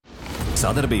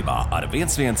Sadarbībā ar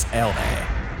 11 LV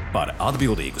par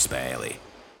atbildīgu spēli.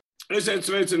 Esiet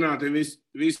sveicināti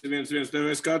visi 11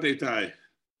 TV skatītāji.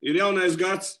 Ir jaunais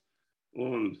gads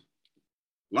un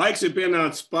laiks ir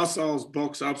pienācis pasaules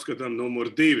boksa apskatam numur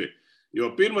 2,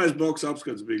 jo pirmais boksa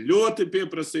apskats bija ļoti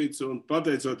pieprasīts un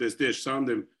pateicoties tieši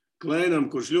Sandim Klēnam,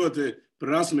 kurš ļoti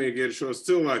prasmīgi ir šos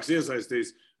cilvēkus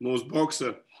iesaistījis mūsu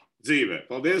boksa dzīvē.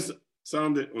 Paldies,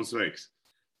 Sandi, un sveiks!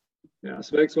 Jā,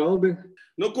 sveiks, Valdi!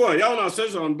 Nu ko, jaunā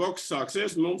sezona boksa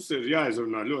sāksies, mums ir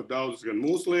jāizrunā ļoti daudz gan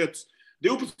mūsu lietas.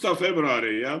 12.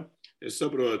 februārī, ja, es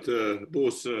saprotu,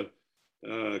 būs,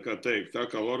 kā teikt,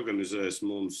 atkal organizēs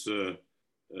mums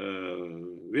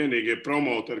vienīgie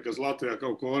promoteri, kas Latvijā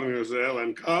kaut ko organizē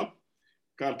LNK,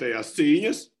 kārtējās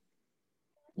cīņas.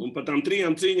 Un par tām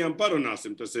 3 cīņām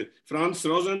parunāsim. Tas ir Francis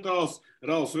Rozentāls,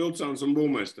 Ralfs Vilcāns un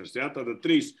Būmesters. Ja? Tātad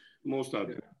 3 mūsu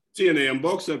tādi cienījami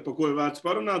bokseri, par ko ir vērts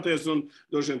parunāties, un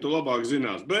droši vien tu labāk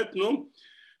zinās. Bet,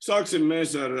 sāksim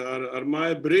mēs ar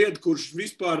Maiju Briedu, kurš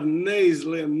vispār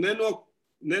neizliem ne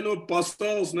no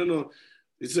pasaules, ne no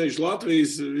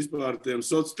Latvijas vispār tiem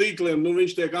sociāliem tīkliem.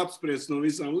 Viņš tiek apspriests no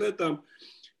visām lietām.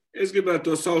 Es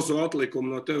gribētu to sauso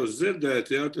atlikumu no tevis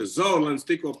dzirdēt. Ja? Zaurlens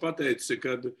tikko pateici,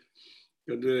 kad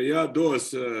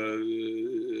dos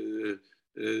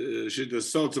šitas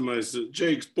saucamais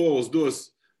Džeiks Pols dos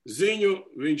ziņu,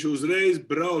 viņš uzreiz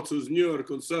brauc uz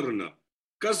Ņujorku un sarunā.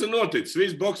 Kas ir noticis?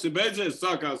 Viss boks ir beidzies,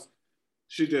 sākās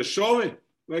šitie šovi,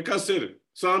 vai kas ir?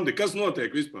 Sandi, kas notiek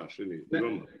vispār šī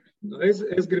domā?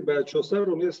 Es gribētu šo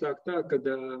sarunu iesākt tā, ka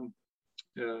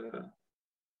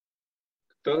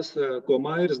tas, ko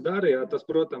Mairis darīja, tas,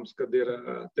 protams, kad ir,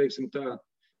 teiksim tā,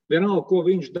 vienalga, ko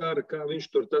viņš dara, kā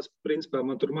viņš tur, tas, principā,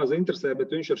 man tur maz interesē,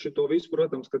 bet viņš ar šito visu,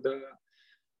 protams, kad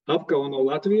apkauno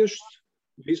latviešus,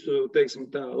 visu, teiksim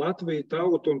tā, Latviju,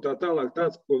 tautu un tā tālāk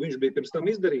tāds, ko viņš bija pirms tam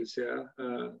izdarījis, jā.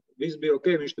 Viss bija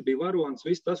ok, viņš te bija varonis,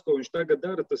 viss tas, ko viņš tagad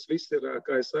dara, tas viss ir,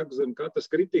 kā es saku, zem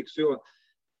katras kritikas, jo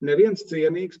neviens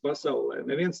cienīgs pasaulē,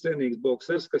 neviens cienīgs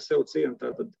boksers, kas sev ciena,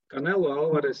 tātad Canelo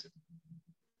Alvarez,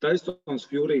 Tysons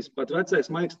Furijas, pat vecais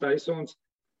Maiks Tysons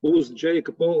uz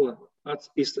Džeika Pola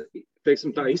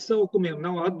teiksim tā, izsaukumiem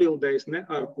nav atbildējis ne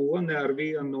ar ko, ne ar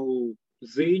vienu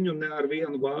ziņu, ne ar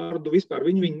vienu vārdu, vispār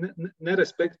viņi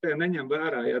nerespektē, neņem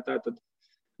vērā, ja tātad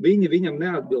viņi viņam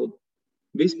neatbild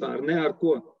vispār ne ar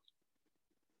ko.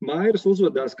 Mairis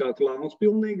uzvedās kā klauns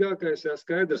pilnīgākais, ja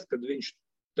skaidrs, kad viņš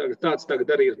tāds tagad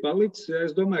arī ir palicis, ja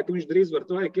es domāju, ka viņš drīz var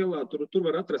Tvaika ielā, tur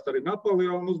var atrast arī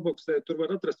Napoleonu uzboksēt, tur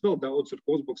var atrast vēl daudz,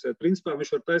 ko uzboksēt. Principā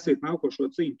viņš var taisīt nākošo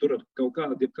cīņu, tur ar kaut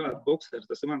kādu bokseri,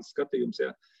 tas ir mans skatījums,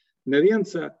 jā.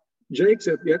 Neviens Džeiks,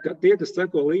 ja tie, kas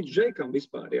seko līdz Džeikam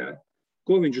vispār, jā,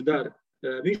 ko viņš dara?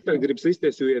 Viņš tagad grib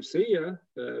sisties UFC, jā,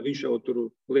 viņš jau tur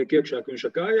liek iekšā, ka viņš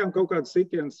ar kājām kaut kādas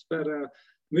sitienas spēr,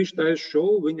 viņš taisa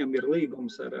šovu, viņam ir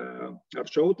līgums ar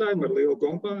Showtime, ar lielu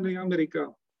kompāniju Amerikā,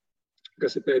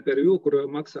 kas ir pay-per-view, kur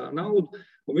maksā naudu,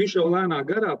 un viņš jau lēnā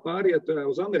garā pāriet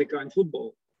uz amerikāņu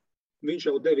futbolu. Viņš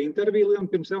jau deva interviju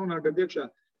pirms jaunā gada iekšā.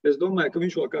 Es domāju, ka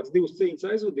viņš vēl kāds 2 cīņas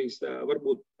aizvadīs,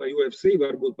 varbūt pa UFC,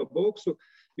 varbūt pa boksu,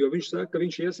 jo viņš saka, ka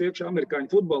viņš ies iekšā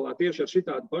amerikāņu futbolā tieši ar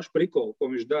šitādu pašu prikolu,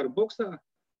 ko viņš dara boksā.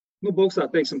 Boksā,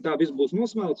 teiksim, tā viss būs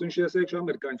nosmelts, viņš ies iekšā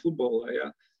amerikāņu futbolā, jā.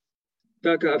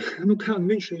 Tā kā,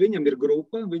 viņam ir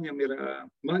grupa, viņam ir,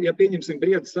 ja pieņemsim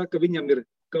Briedis saka, viņam ir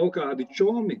kaut kādi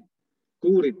čomi,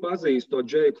 kuri pazīst to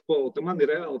Džeiku Polu, tad man ir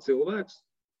reāli cilvēks,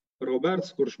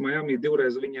 Roberts, kurš Miami 2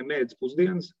 reizes viņiem ēdis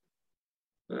pusdienas,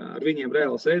 ar viņiem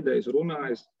reāli sēdējis,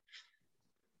 runājis,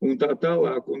 un tā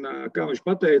tālāk, un kā viņš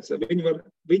pateica, viņi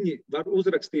var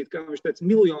uzrakstīt, kā viņš teica,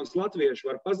 miljonus latviešu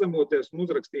var pazemoties un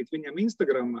uzrakstīt viņam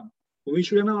Instagramā, un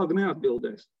viņš vienalga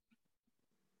neatbildēs.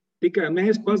 Tikai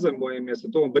mēs pazemojamies,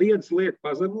 un to Briedis liek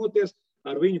pazemoties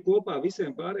ar viņu kopā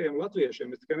visiem pārējiem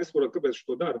latviešiem. Es tikai nesaprotu, kāpēc viņš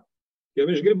to dara. Ja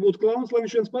viņš grib būt klauns, lai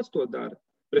viņš viens pats to dara.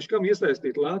 Priekš kam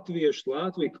iesaistīt latviešus,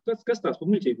 Latviju, kas tās par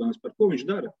muļķībām, par ko viņš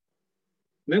dara?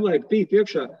 Nevajag pīt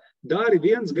iekšā. Dari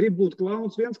viens, grib būt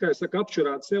klauns, viens, kā es saku,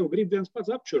 apčurāt sev, grib viens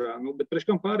pats apčurā, bet priekš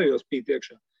kam pārējos pīt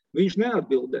iekšā? Viņš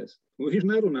neatbildēs, viņš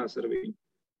nerunās ar viņu.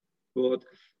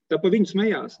 Tā pa viņu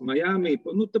smējās. Miami,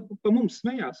 pa mums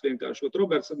smējās vienkārši.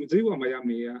 Roberts dzīvo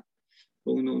Miami, jā.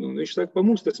 Un viņš saka, pa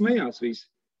mums te smējās visi.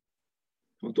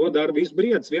 Un to dara viss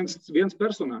Briedis, viens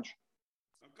personāžs.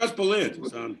 Kas pa lietu,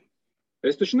 Sandi?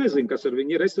 Es taču nezinu, kas ar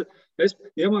viņu ir.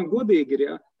 Ja man godīgi ir,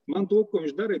 jā, man to, ko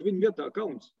viņš dara, ir viņa vietā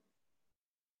kauns.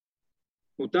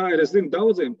 Un tā ir, es zinu,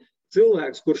 daudziem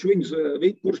cilvēks,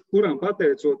 kuram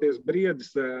pateicoties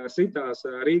Briedis sitās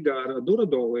Rīgā ar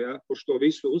Duradolu, ja, kurš to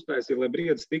visu uztaisīja, lai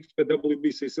Briedis tiktu pie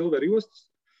WBC Silver jostas,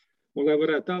 un lai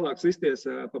varētu tālāk sisties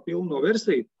pa pilno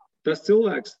versiju, tas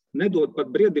cilvēks nedod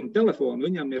pat briedim telefonu,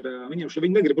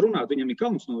 viņi negrib runāt, viņam ir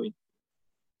kauns no viņa.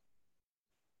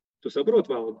 Tu saproti,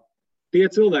 Valdi? Tie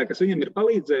cilvēki, kas viņam ir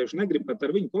palīdzējuši, negrib pat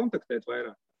ar viņu kontaktēt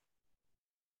vairāk.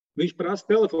 Viņš prasa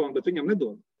telefonu, bet viņam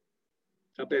nedod.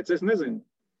 Tāpēc es nezinu.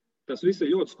 Tas viss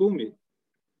ir ļoti skumji.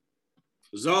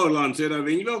 Zaurlāns ir ar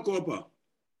viņu vēl kopā?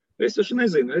 Es taču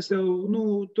nezinu. Es jau,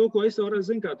 to, ko es jau reiz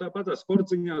zinu, kā tāpat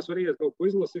sportziņās var iet kaut ko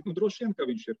izlasīt, droši vien, ka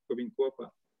viņš ir, ka viņi kopā.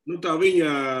 Tā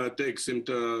viņa, teiksim,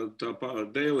 tā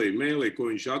Daily Mailī, ko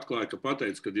viņš atklāja, ka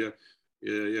pateica, ka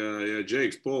ja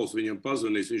Džeiks Pols viņam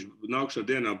pazvanīs, viņš nākšā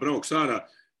dienā brauks ārā,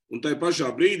 un tai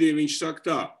pašā brīdī viņš saka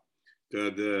tā,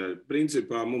 kad,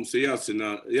 principā, mums ir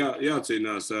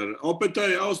jācīnās ar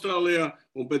Opetai Austrālijā,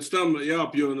 un pēc tam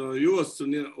jāapjono josts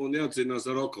un jācīnās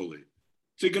ar Okolī.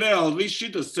 Cik reāli viss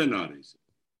šitas scenārijs?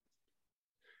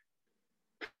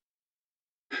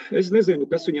 Es nezinu,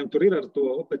 kas viņam tur ir ar to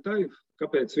Opetai,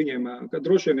 kāpēc viņiem, kad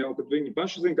droši vien jau, kad viņi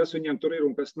paši zina, kas viņam tur ir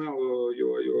un kas nav,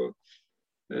 jo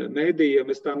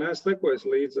mēdījiem es tā neesmu sekojis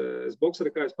līdz. Es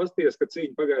bokseri, kā es paskatījos, ka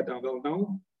cīņa pagaidām vēl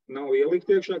nav ielikt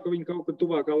iekšā, ka viņi kaut kad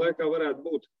tuvākā laikā varētu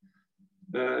būt.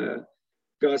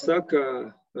 Kā saka,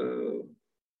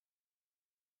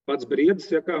 pats Briedis,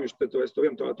 ja kā viņš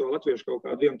to latviešu kaut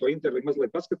kādu vienu to interviju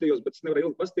mazliet paskatījos, bet es nevaru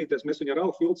ilgi paskatīties. Mēs viņu ar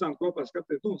Ralfu Vilcānu kopā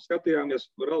skatījāmies.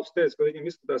 Ralfs teica, ka viņam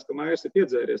izskatās, ka Mairs ir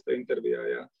piedzēries tajā intervijā,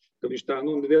 jā. Ka viņš tā,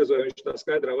 diez vai viņš tā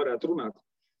skaidrā varētu runāt.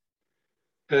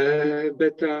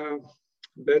 Bet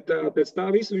pēc tā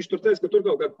visu viņš tur teica, ka tur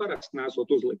kaut kādu parakstu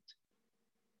nesot uzlikt.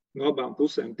 No abām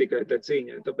pusēm tikai te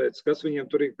cīņai. Tāpēc, kas viņiem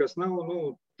tur ir, kas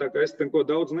nav, tā kā es ko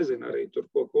daudz nezinu arī tur,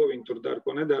 ko viņi tur dara,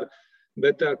 ko nedara.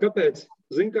 Bet kāpēc,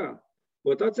 zin kā,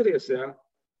 atceries, jā,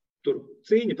 tur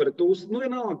cīņa pret tūs,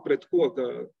 vienalga pret ko, ka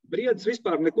Briedis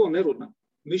vispār neko nerunā.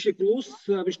 Viņš ir kluss,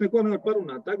 viņš neko nevar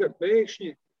parunāt. Tagad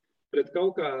pēkšņi pret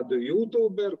kaut kādu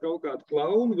youtuberu, kaut kādu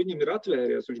klaunu, viņam ir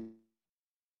atvēries. Viņš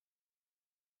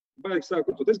baigi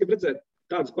sākot, es gribu redzēt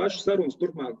tādas pašas sarunas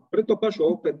turpmāk, pret to pašu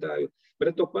Opetāju,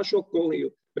 pret to pašu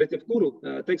Okoliju, pret jebkuru,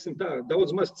 teiksim tā,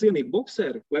 daudz maz cienīgu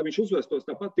bokseri, lai viņš uzvestos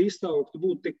tāpat izsauktu,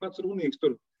 būtu tikpat runīgs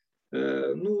tur.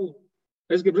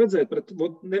 Es gribu redzēt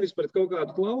nevis pret kaut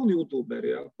kādu klaunu youtuberi,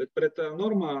 jā, bet pret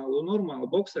normālu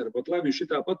bokseri, lai viņš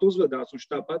tāpat uzvedās un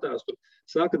tāpatās tur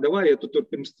saka, davai, ja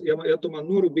tu man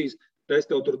norubīs, tad es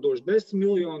tev tur došu 10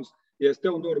 miljonus, ja es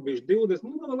tev norubīšu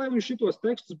 20, lai viņš šitos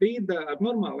tekstus bīda ar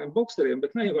normāliem bokseriem,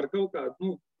 bet ne jau ar kaut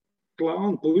kādu,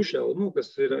 klaunu puišelu,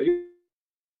 kas ir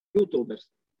youtubers.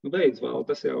 Beidz vēl,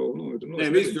 tas jau, Nē,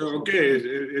 viss jau, ok,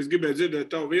 es gribēju dzirdēt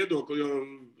tavu viedokli, jo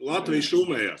Latvija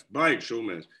šūmējās, baigi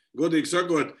šūmējās. Godīgi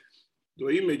sakot,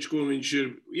 to imidžu, ko viņš ir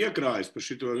iekrājis par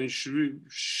šito, viņš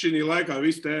šī laikā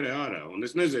visu tērē ārā. Un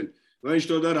es nezinu, vai viņš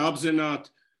to dara apzināti,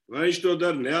 vai viņš to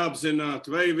dara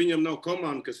neapzināti, vai viņam nav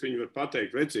komanda, kas viņu var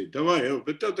pateikt, vecīt, davai,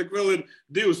 bet tev tak vēl ir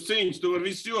 2 cīņas, tu var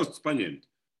visus jostas paņemt.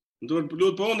 Un tu var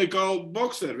ļoti unikālu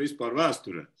bokseru vispār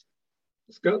vēsturē.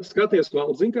 Skaties,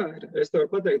 Valdi, zin kā ir? Es tev varu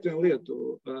pateikt vienu lietu.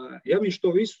 Ja viņš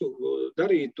to visu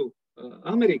darītu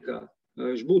Amerikā,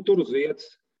 viņš būtu tur uz vietas,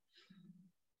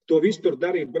 to visu tur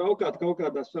darīt, braukāt kaut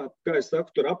kādās, kā es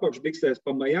saku, tur apakšbiksēs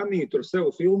pa Miami, tur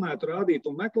sev filmētu, rādīt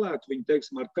un meklētu viņu,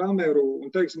 teiksim, ar kameru, un,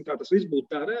 teiksim, tā tas viss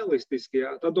būtu tā realistiski,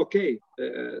 jā, tad ok.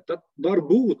 Tad var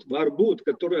būt,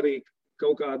 ka tur arī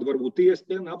kaut kādu, varbūt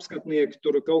tiespieni, apskatnieki,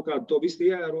 tur kaut kādu to visu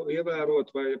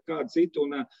ievērot vai kādu citu,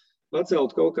 un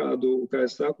pacelt kaut kādu, kā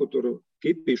es saku, tur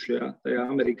kipišu, jā, tajā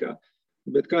Amerikā.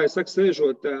 Bet, kā es saku,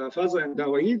 sēžot Fazendā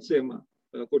vai Īciemā,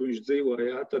 kur viņš dzīvo,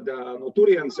 jā, tad no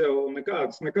turienes jau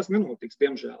nekas nenotiks,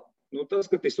 diemžēl.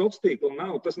 Tas, ka tas sociātīkli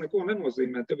nav, tas neko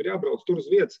nenozīmē. Tev ir jābrauc tur uz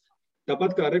vietas.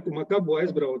 Tāpat kā Reku Makabo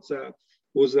aizbrauca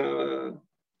uz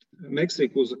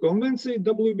Meksiku uz konvenciju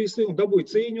WBC un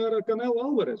dabūja cīņu ar Canelo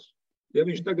Alvarezu. Ja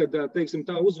viņš tagad, teiksim,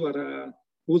 tā uzvar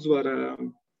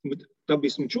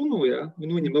Tabismu Čunu, ja,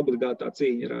 viņam obligātā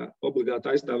cīņa ir obligāta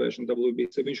aizstāvēšana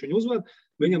WBC, viņš viņu uzvar,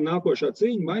 viņam nākošā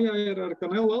cīņa maijā ir ar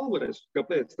Canelo Alvarezu.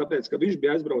 Kāpēc? Tāpēc, ka viņš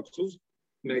bija aizbraucis uz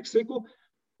Meksiku,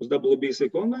 uz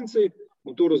WBC konvenciju,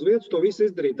 un tur uz vietas to visu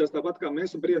izdarīt. Tas tāpat kā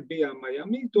mēs un Briedi bijām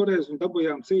Miami toreiz un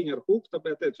dabūjām cīņu ar Huku,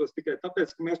 tāpēc tikai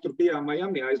tāpēc, ka mēs tur bijām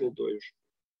Miami aizlidojuši.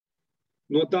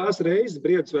 No tās reizes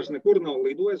Briedis vairs nekur nav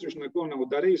lidojis, viņš neko nav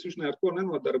darījis, viņš ar ko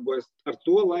nenodarbojas ar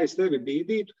to, lai sevi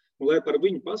bīdītu un lai par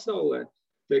viņu pasaulē,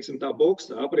 teiksim, tā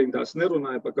boksa aprindās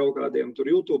nerunāja par kaut kādiem tur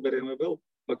youtuberiem vai vēl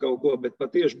par kaut ko, bet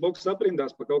patieši boksa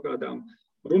aprindās par kaut kādām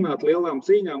runāt lielām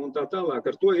cīņām un tā tālāk.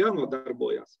 Ar to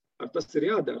jānodarbojās. Ar tas ir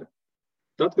jādara.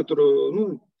 Tad, kad tur,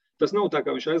 tas nav tā,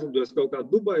 kā viņš aizlidojas kaut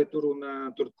kādu Dubai, tur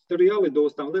ir jālido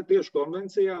uz tām tieši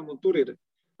konvencijām un tur ir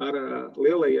ar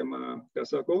lielajiem, kā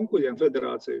saka, onkuļiem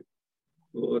federāciju.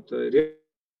 Ir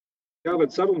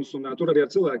jāved sarunas, un tur arī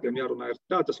ar cilvēkiem jārunā.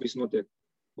 Tā tas viss notiek.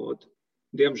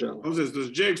 Diemžēl. Tas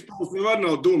Džeiks Pauls nevar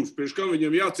nav dums, priekš kā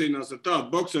viņam jācīnās ar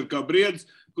tādu bokseru kā Briedis,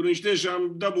 kur viņš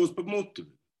tiešām dabūs pa muti.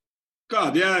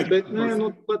 Kāda jēga? Bet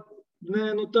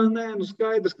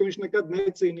skaidrs, ka viņš nekad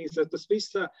necīnīsies.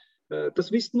 Tas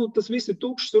viss ir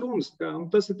tukšs runas.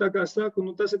 Tas ir tā, kā es saku,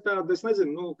 tas ir tāda, es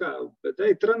nezinu, bet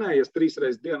trenējies 3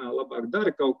 reizes dienā labāk,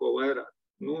 dari kaut ko vairāk.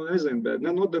 Nezinu, bet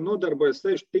nodarbojas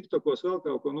seši tiktokos vēl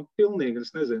kaut ko, pilnīgi,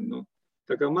 es nezinu.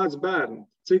 Tā kā māc bērni,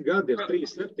 cik gadi ir? 3,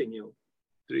 7 jau.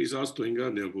 3, 8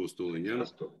 gadi jau būs tūliņ, jā?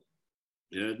 8.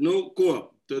 Jā,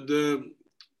 tad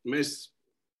mēs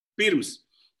pirms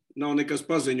nav nekas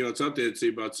paziņots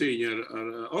attiecībā cīņa ar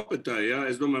Opetai, jā?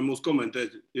 Es domāju, mūsu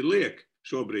komentēt ir liek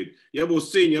šobrīd. Ja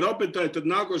būs cīņa ar Opetai, tad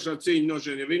nākošā cīņa no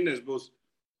šeit, ja vinnēs, būs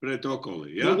pret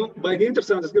Okolī, jā? Baigi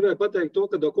interesanti, es gribēju pateikt to,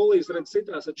 ka Okolīs redz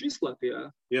citās ar Čislaku, jā?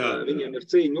 Viņiem ir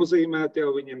cīņa nozīmēta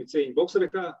jau, viņiem ir cīņa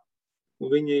bokserekā, un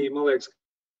viņi, man liekas,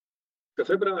 ka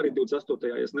februārī 28.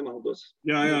 ja es nemaldos.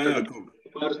 Jā.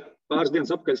 Pāris dienas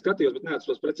apakaļ skatījos, bet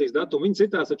neatceros precīzi datumu. Viņi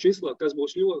citās ar Čislaku,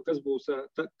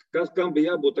 kas kam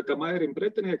bija jābūt tā kā Mairim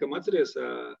pretiniekam, atceries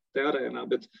te arēnā,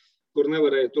 bet kur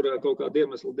nevarēja tur kaut kādu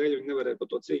iemeslu dēļ, viņi nevarēja par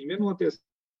to cīņu vienoties.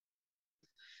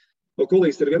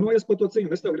 Okolīs ir vienojies par to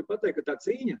cīņu. Es tev gribu pateikt, ka tā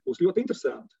cīņa būs ļoti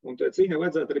interesanta. Un tā cīņa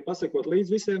vajadzētu arī pasekot līdz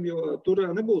visiem, jo tur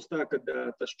nebūs tā, ka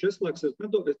tas Česlaks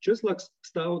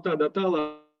stāv tādā tālā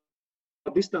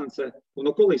distancē, un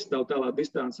Okolīs stāv tālā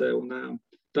distancē. Un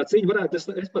tā cīņa varētu,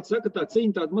 es pat saku, tā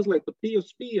cīņa tāda mazliet pat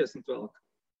 50 vēl.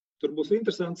 Tur būs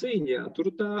interesanta cīņa, jā. Tur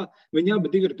tā, viņi abi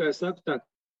divi ir, kā es saku, tā,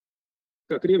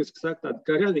 kā krieviski saka, tāda,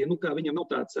 kā arī, kā viņam nav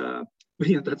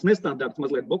viņam tāds nestandarts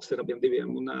mazliet bokseri abiem diviem.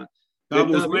 Un, tā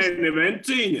būs main event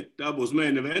cīņa? Tā būs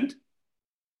main event?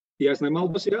 Ja es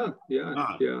nemaldos, jā.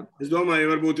 Es domāju,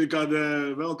 varbūt ir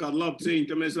vēl kāda laba cīņa,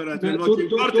 ka mēs varētu vienu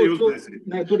partiju uztaisīt.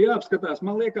 Nē, tur jāapskatās.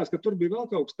 Man liekas, ka tur bija vēl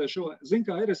kaut kas tā šo. Zin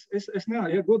kā ir,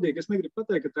 godīgi, es negribu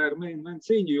pateikt, ka tā ir main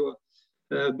cīņa, jo,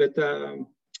 bet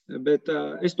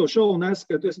es to šovu es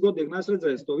godīgi neesmu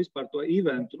redzējis to vispār to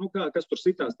eventu, kas tur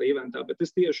sitās tā eventā, bet es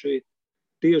tieši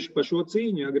par šo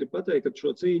cīņu, gribu pateikt, ka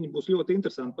šo cīņu būs ļoti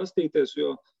interesanti pastīties,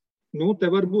 jo, te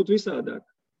var būt visādāk.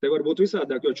 Jo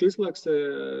Čislaks,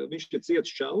 viņš ir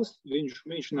ciets čalis,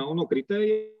 viņš nav no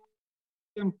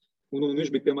kritējiem, un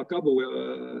viņš bija pie Makabu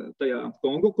tajā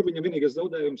Kongo, kur viņam vienīgais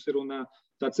zaudējums ir, un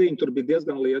tā cīņa tur bija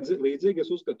diezgan līdzīga.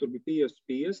 Es uzskatu, tur bija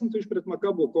 50-50, viņš pret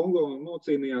Makabu Kongo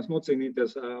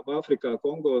nocīnīties Āfrikā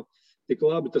Kongo tik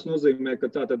labi. Tas nozīmē, ka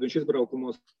tātad viņš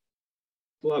izbraukumos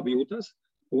labi jūtas.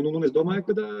 Un es domāju,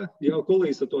 ka jau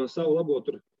Kolīs ar to savu labo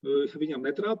tur viņam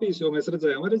netrāpīs, jo mēs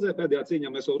redzējām pēdējā cīņā,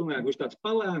 mēs jau runājām, viņš tāds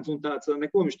palēns un tāds,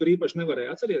 neko viņš tur īpaši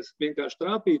nevarēja atceries, vienkārši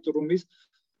trāpīt tur un viss.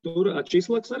 Tur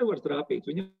Čislaks arī var trāpīt,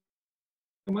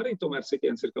 viņam arī tomēr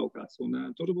sitiens ir kaut kāds,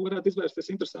 un tur varētu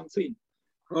izvērsties interesanti cīņa.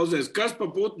 Klausies, kas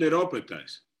pa putni ir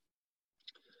Opetais?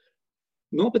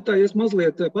 Opetai es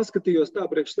mazliet paskatījos tā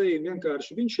priekš sevi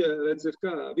vienkārši,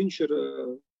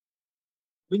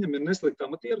 viņam ir neslikta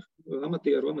amatieru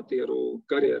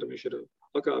karjeru. Viņš ir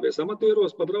pakāvies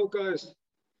amatieros, pabraukājis,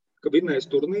 ka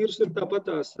vinnējis turnīrus ir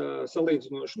tāpatās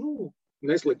salīdzinoši,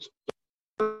 neslikts.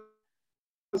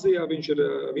 Azijā viņš ir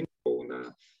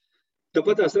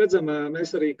tāpatās redzam,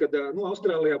 mēs arī, kad,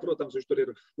 Austrālijā, protams, viņš tur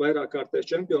ir vairāk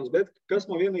kārtējs čempions, bet kas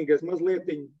man vienīgais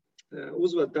mazlietiņ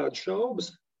uzved tādu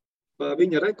šaubas pa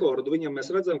viņa rekordu. Viņam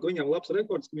mēs redzam, ka viņam labs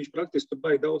rekords, ka viņš praktiski tur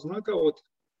baigi daudz nakaut.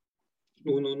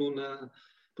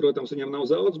 Protams, viņam nav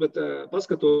zaudz, bet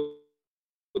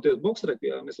paskatoties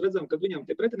boksreku, mēs redzam, ka viņam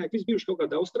tie pretinieki visi bijuši kaut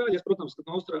kādā Austrāļi. Es, protams, ka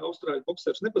Austrāļu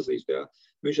boksers nepazīstu.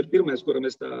 Viņš ir pirmais, kuram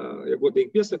es tā,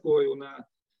 godīgi piesakoju, un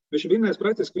viņš ir vinnējis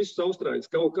praktiski visus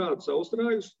Austrāļus, kaut kādus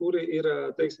Austrāļus, kuri ir,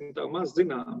 teiksim, tā maz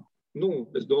zinām.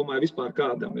 Es domāju, vispār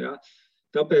kādam,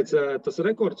 Tāpēc tas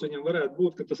rekords viņam varētu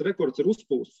būt, ka tas rekords ir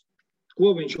uzpūsts.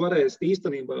 Ko viņš varēs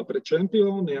īstenībā pret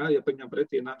čempionu, ja viņam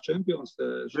pretī nāk čempions.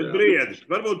 Bet Briedis,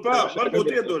 varbūt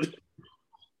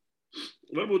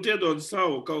iedod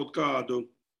savu kaut kādu,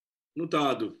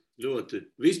 tādu ļoti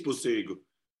vispusīgu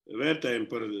vērtējumu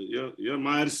par, ja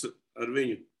Mairs ar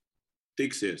viņu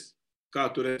tiksies. Kā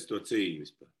tu redzi to cīņu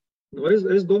vispār?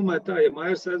 Es domāju tā, ja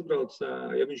Mairs aizbrauc,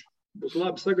 ja viņš būs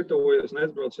labi sagatavojies un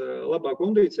aizbrauc labā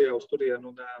kondīcijā uz turienu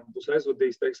un būs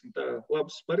aizvadījis, teiksim, tā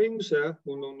labus sparingus,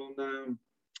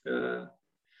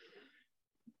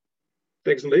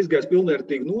 teiksim, izgājis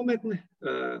pilnvērtīgi nometni,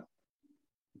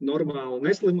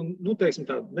 normāli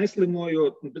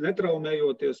neslimojot,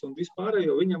 netraumējoties un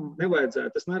vispārējo, viņam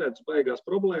nevajadzētu, es neredzu baigās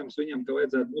problēmas, viņam, ka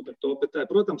vajadzētu būt ar to, bet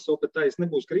protams, Opetais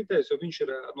nebūs kritējis, jo viņš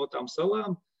ir no tām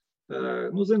salām.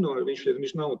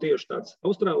 Viņš nav tieši tāds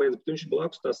austrālietis, bet viņš ir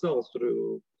blakus tās salas,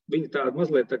 tur viņi tādi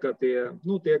mazliet tā kā tie,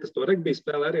 tie, kas to regbiju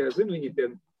spēlē, arī es zinu, viņi tie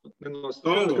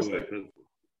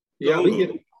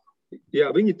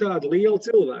viņi tādi lieli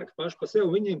cilvēki paši pa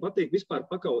sevi, viņiem patīk vispār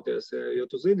pakauties, jo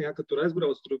tu zini, ka tur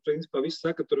aizbrauc, tur principā viss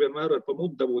saka, tur vienmēr var pa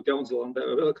mudu dabūt Jaunzēlandē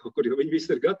vai vēl kaut kur, jo viņi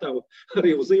visi ir gatavi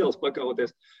arī uz ielas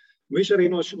pakauties. Viņš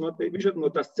arī no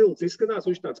tās cilts izskatās,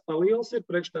 viņš tāds paliels ir,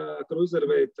 priekš tā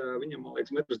cruiserweight, viņam, man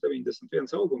liekas, 1,91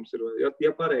 m augums ir,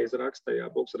 ja pareizi rakstējā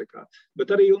boksrekā.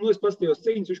 Bet arī, es paskatījos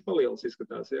cīņas, viņš paliels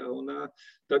izskatās, jā, un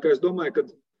tā kā es domāju, ka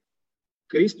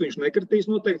krist viņš nekritīs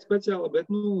noteikti speciāli,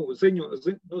 bet,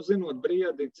 zinot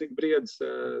briedi, cik briedis,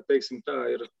 teiksim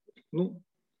tā, ir,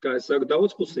 kā es saku,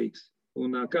 daudzpusīgs,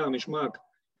 un kā viņš māk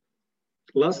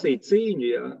lasīt cīņu,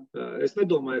 jā. Es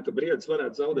nedomāju, ka briedis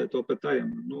varētu zaudēt to pat tajam.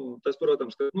 Tas,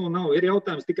 protams, ka ir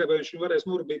jautājums tikai, vai viņš varēs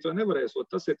norubīt vai nevarēs,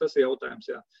 tas ir jautājums,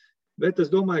 jā. Bet es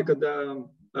domāju, ka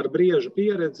ar brieža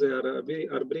pieredzi,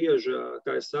 ar brieža,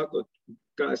 kā es saku,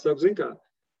 zin kā,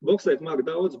 boksēt māk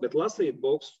daudz, bet lasīt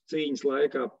boksu cīņas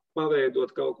laikā,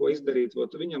 paveidot kaut ko izdarīt,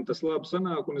 viņam tas labi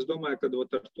sanāk, un es domāju, ka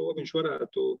ar to viņš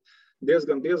varētu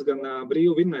diezgan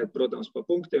brīvi vinnēt, protams, pa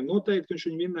punktiem noteikti viņš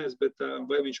viņu vinnēs, bet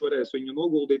vai viņš varēs viņu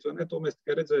noguldīt vai ne, to mēs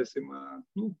tikai redzēsim,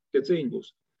 tie cīņi būs.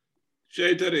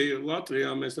 Šeit arī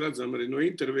Latvijā mēs redzam arī no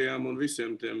intervijām un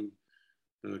visiem tiem,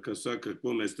 kas saka,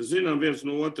 ko mēs te zinām viens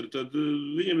no otra, tad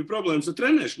viņiem ir problēmas ar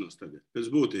trenēšanos tagad,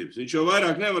 pēc būtības. Viņš jau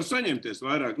vairāk nevar saņemties,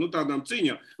 tādām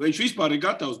cīņām, vai viņš vispār ir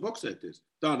gatavs boksēties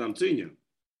tādām cīņām.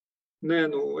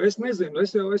 Nē, es nezinu, es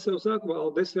jau saku,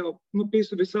 Valdi, es jau,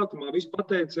 visākumā visu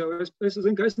pateicu, jau es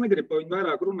zinu, ka es negribu pa viņu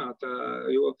vairāk runāt,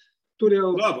 jo tur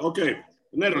jau... Labi, okei,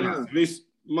 nerunāt, viss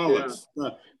malets.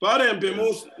 Pārējām pie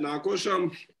mūsu nākošām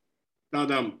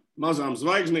tādām mazām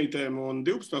zvaigznītēm, un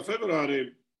 12.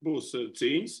 februārī būs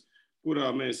cīņas, kurā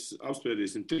mēs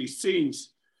apspriedīsim 3 cīņas.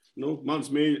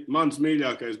 Mans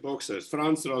mīļākais boksers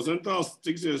Frants Rozentāls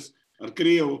tiksies ar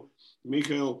Krievu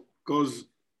Mihailu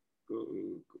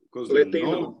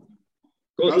Kozletīnos,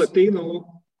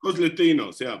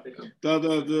 jā.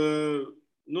 Tātad,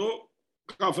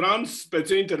 kā Frants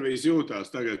pēc intervijas jūtās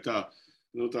tagad tā,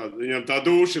 viņam tā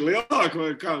dūša ir lielāka,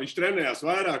 vai kā viņš trenējās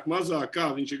vairāk, mazāk,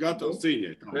 kā viņš ir gatavs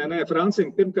cīņai? Nē,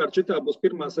 Francim pirmkārt šitā būs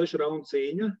pirmā 6 raundu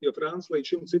cīņa, jo Frants līdz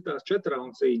šim citās 4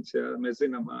 raundu cīņas, jā, mēs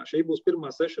zinām, šī būs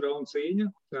pirmā 6 raundu cīņa.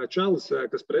 Čalis,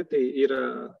 kas pretī ir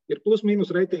plus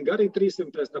mīnus reitinga arī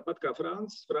 300, tāpat kā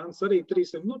Frants arī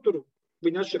 300, tur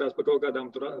viņi atšķirās pa kaut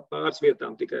kādām pāris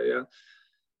vietām tikai, jā.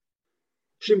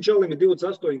 Šim čalim ir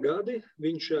 28 gadi,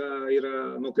 viņš ir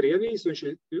no Krievijas,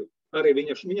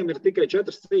 viņam ir tikai 4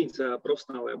 cīņas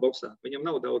profesionālajā boksā, viņam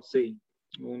nav daudz cīņu.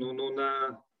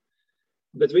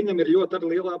 Bet viņam ir ļoti arī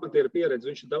liela amatieru pieredze,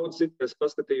 viņš ir daudz sities,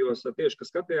 paskatījos tieši, ka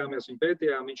skatījāmies, viņu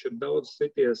pētījām, viņš ir daudz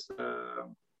sities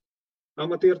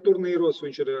amatieru turnīros,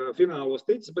 viņš ir finālos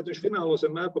ticis, bet viņš finālos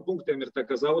vienmēr pa punktiem ir tā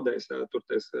kā zaudējis.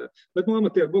 Bet no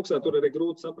amatieru boksā tur arī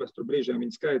grūti saprast, tur brīžiem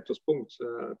viņi skaita tos punktus,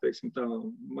 teiksim tā,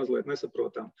 mazliet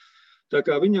nesaprotam. Tā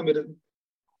kā viņam ir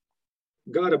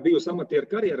gara bijusi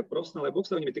amatieru karjera profesionālajā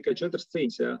boksā, viņam ir tikai 4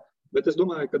 cīņas, jā. Bet es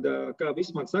domāju, ka, kā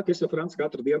visi man saka, es jau Frants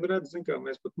katru dienu redzu, zin kā,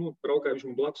 mēs pat, braukājam, viņš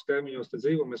man blakus kaimiņos te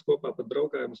dzīvo, mēs kopā pat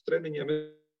braukājam uz treniņiem,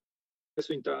 es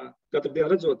viņu tā katru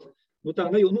dienu redzot, kā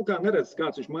neredz,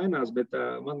 kāds viņš mainās, bet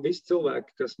man visi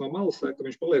cilvēki, kas no malas saka, ka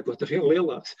viņš paliekot ar vienu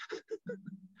lielāks.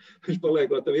 Viņš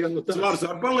paliekot ar vienu tāds. Svars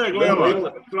arī paliek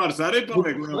lielāks. Svars arī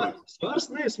paliek lielāks.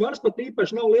 Svars pat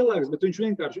īpaši nav lielāks, bet viņš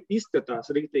vienkārši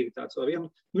izskatās rītīgi tāds ar vienu.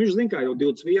 Viņš zin kā jau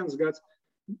 21 gads.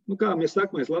 Kā mēs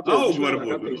sakamies Latvijas.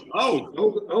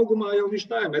 Augumā jau viņš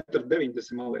tā ir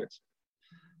 1,90 m, man liekas.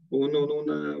 Un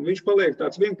viņš paliek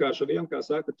tāds vienkārši, kā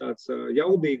saka, tāds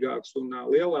jaudīgāks un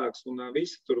lielāks, un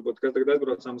visi tur, kad tagad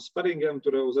aizbraucām uz sparingiem,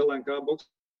 tur uz LNK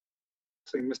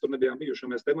boksing, mēs tur nebijām bijuši,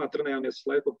 mēs temā trenējāmies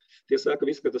laiku, tie saka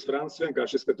visi, ka tas Frants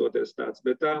vienkārši izskatoties tāds,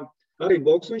 bet arī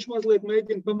boksu viņš mazliet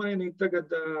mēģina pamainīt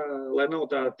tagad, lai nav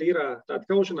tā tīrā, tāda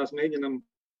kaušanās, mēģinam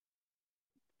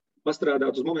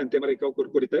pastrādāt uz momentiem arī kaut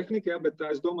kur ir tehnika, bet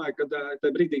es domāju, ka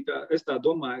tajā brīdī, kā es tā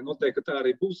domāju, noteikti, ka tā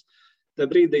arī būs. Tā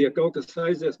brīdī, ja kaut kas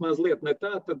aizies mazliet ne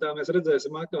tā, tad mēs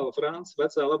redzēsim atkal Frants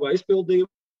vecā labā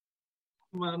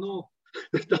izpildījumā.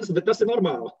 Bet tas ir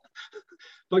normāli.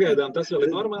 Pagaidām tas vēl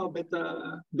ir normāli,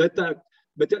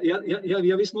 bet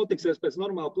ja viss notiksies pēc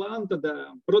normāla plāna, tad,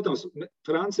 protams,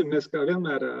 Francim mēs kā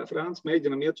vienmēr Frants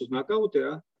mēģinam iet uz nakautu.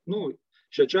 Ja?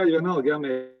 Šie čaļi vienalga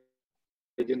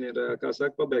jāmēģina ir, kā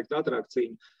saka, pabeigt ātrāk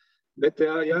cīņu. Bet,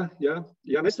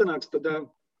 ja nesanāks,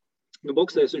 tad...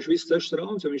 boksēs viņš visus 6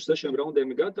 raundus, jo viņš 6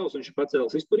 raundiem ir gatavs, viņš ir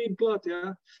pacēlis izturību klāt,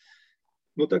 jā.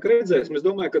 Tā kā redzēsim, es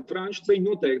domāju, ka franču cīņa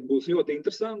noteikti būs ļoti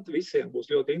interesanti, visiem būs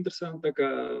ļoti interesanti, tā kā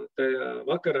tajā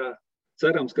vakarā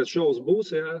cerams, ka šovs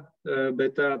būs, jā,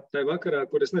 bet tā vakarā,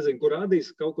 kur es nezinu, kur rādīs,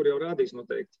 kaut kur jau rādīs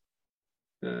noteikti.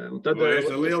 Un tad, es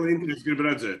ar lielu interesi gribu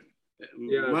redzēt.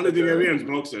 Jā, man ir tikai viens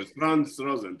boksers, Francis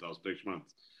Rozentāls priekš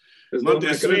manis. Man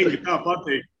tie swingi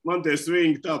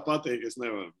tā patīk, es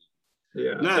nevaru.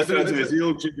 Nē, es redzēju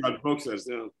ilgi šitādu boksers,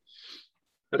 jā.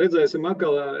 Redzēsim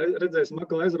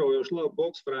atkal aizraujošu labu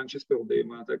boksu franču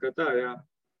izpildījumā, tā kā tā, jā.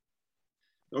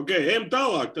 Ok, ejam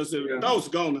tālāk. Tas ir tavs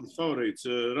galvenais favorīts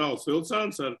Rauls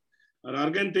Vilcāns ar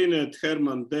argentīnieti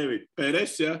Hermanu Davidu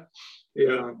Peres, ja?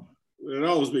 Jā.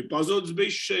 Rauls bija pazudis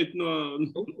bišķi šeit no...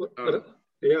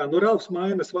 Jā, nu Rauls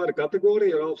maina svara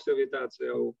kategoriju, Rauls jau ir tāds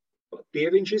jau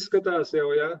tieviņš izskatās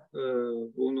jau, jā,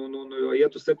 un jo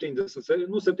iet uz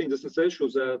 76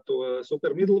 uz to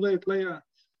super middleweight lejā.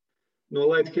 No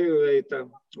light heavyweighta,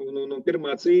 un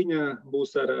pirmā cīņa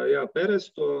būs ar Peres,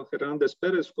 to Hernandez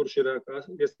Peres, kurš ir,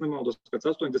 ja nemaldos, kāds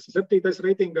 87.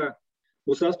 reitingā,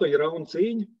 būs 8 raundu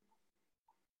cīņa,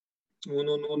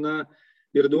 un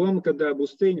ir doma, ka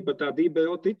būs cīņa par tādu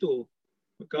IBO titulu,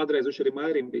 kādreiz viņš arī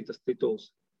Mairim bija tas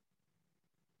tituls,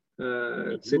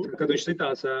 kad viņš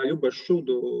sitās Jubašu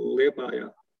šudu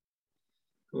Liepājā,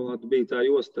 bija tā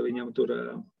josta viņam tur,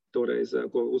 toreiz,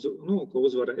 ko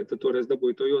uzvarēja, tad toreiz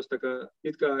dabūja to jostu. Tā kā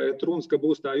it kā runas, ka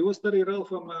būs tā josta arī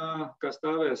Ralfam, kā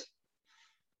stāvēs,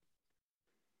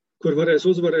 kur varēs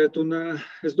uzvarēt. Un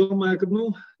es domāju, ka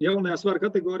jaunajā svara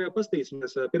kategorijā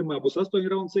pastīsimies. Pirmā būs 8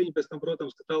 raundu cīņa, pēc tam,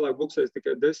 protams, ka tālāk boksēs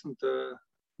tikai 10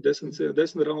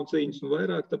 raundu cīņas un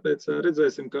vairāk. Tāpēc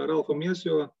redzēsim, kā Ralfam ies,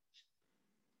 jo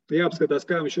jāapskatās,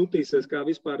 kā viņš jutīsies, kā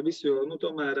vispār viss, jo,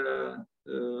 tomēr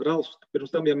Ralfs,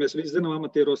 pirms tam, ja mēs visi zinām,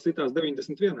 amatieros citās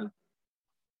 91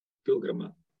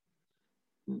 kilogramā.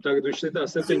 Un tagad viņš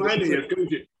citās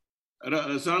 70.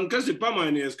 Kas ir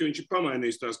pamainījies, ka viņš ir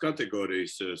pamainījis tās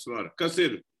kategorijas svara? Kas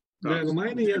ir? Nē,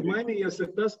 mainījies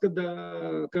ir tas, kad,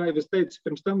 kā jau es teicu,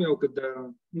 pirms tam jau, kad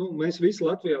mēs visi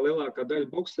Latvijā lielākā daļa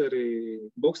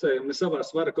boksējam ne savā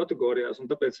svara kategorijās, un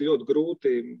tāpēc ļoti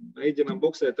grūti mēģinām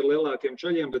boksēt ar lielākiem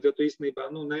čaļiem, bet jo tu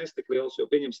īstenībā neesi tik liels, jo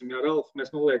pieņemsim, ja Ralfu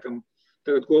mēs noliekam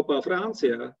tagad kopā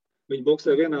Francijā, viņi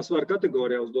boksē vienā svara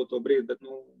kategorijā uz doto brīdi, bet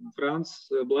Francis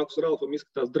blakus Ralfam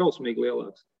izskatās drausmīgi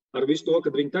lielāks. Ar visu to,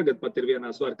 kad viņi tagad pat ir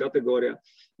vienā svara kategorijā.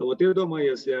 Tad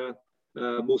iedomājies, ja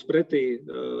būs pretī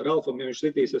Ralfam, ja viņš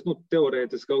sitīsies,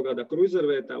 teorētiski kaut kādā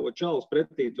kruizervētā, o Čāls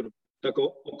pretī tur tā kā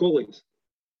Okolijas.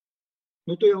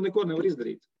 Tu jau neko nevar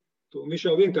izdarīt. Viņš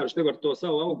jau vienkārši tev ar to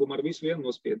savu augumu ar visu vienu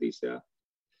nospiedīs, jā.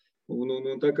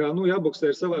 Un tā kā,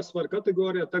 jāboksē ir savā svara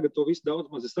kategorijā, tagad to visu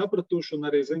daudz maz ir sapratuši, un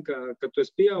arī, zin, ka tu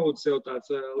esi pieaudzis jau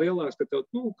tāds lielāks, ka tev,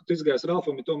 kad izgājis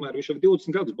Ralfam, tomēr viņš jau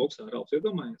 20 gadus boksā, Ralfs,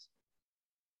 iedomājies?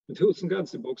 20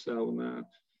 gadus ir boksā, un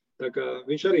tā kā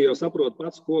viņš arī jau saprot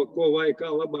pats, ko vajag, kā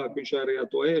labāk, viņš arī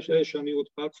to ēšanu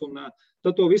jūt pats, un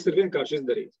tad to viss ir vienkārši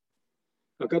izdarīt.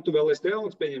 Kad tu vēl esi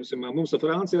jauns, pieņemsim, mums ar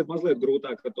Franciju mazliet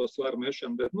grūtāk ar to svaru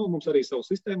mešanu, bet mums arī savu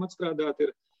sistēmu atstrādāt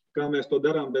ir, kā mēs to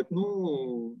darām, bet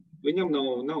viņam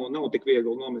nav tik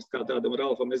viegli nomest kā tādam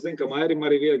Ralfam. Es zinu, ka Mairim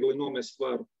arī viegli nomest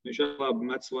svaru, viņš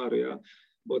labi met svaru, jā.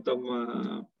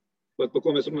 Bet par ko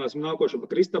mēs runāsim nākošo, par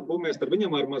Kristapu Bumēstaru,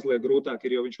 viņam arī mazliet grūtāk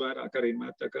ir, jo viņš vairāk arī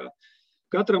met, tā kā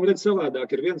katram redz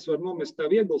savādāk, ir viens var nomest tā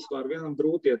viegli svaru, vienam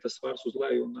grūti iet tas svars uz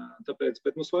leju, un tāpēc,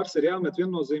 bet svars ir jāmet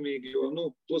viennozīmīgi, jo,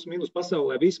 plus mīnus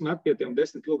pasaulē visi met pie tiem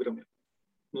 10 kilogramiem.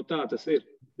 Tā tas ir.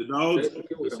 Daudz. 10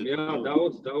 kilogrami, jā,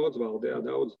 daudz valdi, jā,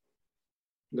 daudz.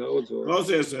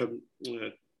 Klausies,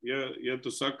 ja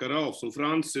tu saki, ka Ralfs un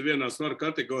Francis ir vienā svara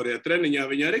kategorijā treniņā,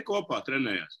 viņi arī kopā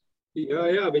trenējās?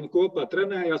 Jā, viņi kopā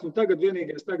trenējās, un tagad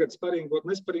vienīgais sparingot,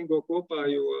 nesparingo kopā,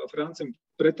 jo Francim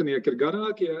pretinieki ir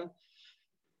garāki, jā.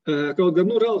 Kaut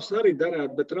gan, Ralfs arī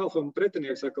darētu, bet Ralfam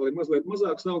pretinieks atkal ir mazliet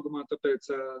mazāks augumā,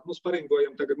 tāpēc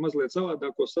sparingojam tagad mazliet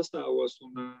savādākos sastāvos,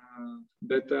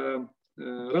 bet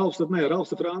Ralfs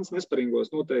ar Francis nesparingos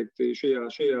noteikti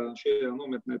šajā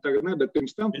nometnē. Tagad ne, bet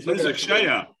pirms tam... Es nesaku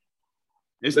šajā.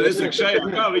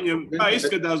 Kā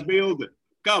izskatās bilde?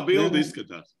 Kā bilde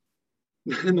izskatās?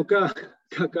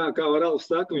 Kā Ralfs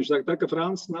saka, viņš saka, tā, ka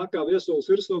Francis nāk kā viesulis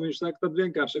virsū, viņš saka, tad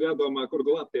vienkārši ir jādomā, kur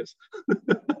glābties.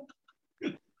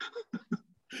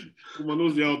 Tu man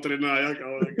uzjautrināji,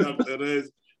 kā reizi.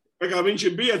 Tā kā viņš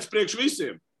ir biedrs priekš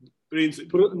visiem,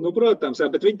 principā. Protams, jā,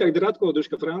 bet viņi tagad ir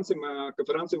atkoduši, ka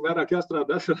Francim vairāk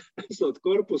jāstrādā esot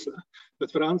korpusā,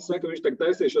 bet Francis saka, viņš tagad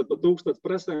taisīšot pa 1000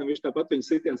 presēm, viņš tāpat viņu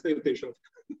sitiens nejutīšot.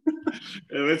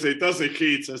 Vecīgi, tas ir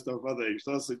hīts, es tev pateikšu,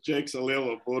 tas ir čeks ar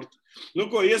lielo portu.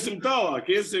 Iesim tālāk,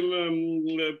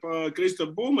 pa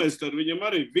Kristapu Bumēstaru, viņam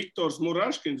arī Viktors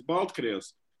Muraškins,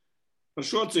 Baltkrievs. Par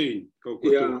šo cīņu kaut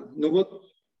ko? Jā,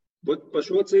 par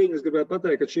šo cīņu es gribētu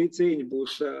pateikt, ka šī cīņa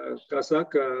būs, kā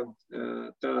saka,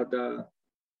 tāda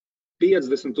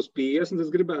 50-50 es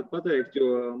gribētu pateikt,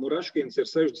 jo Muraškins ir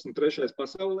 63.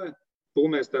 pasaulē,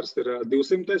 Būmēstars ir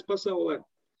 200. pasaulē.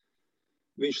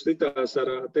 Viņš sitās ar,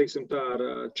 teiksim tā, ar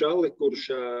Čali,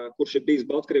 kurš ir bijis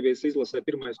Baltkrievijas izlasē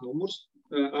pirmais numurs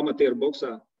amatieru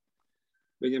boksā.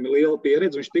 Viņam ir liela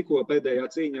pieredze, viņš tikko pēdējā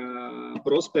cīņā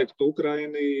Prospektu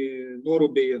Ukraini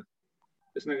norubīja.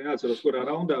 Es neatceros, kurā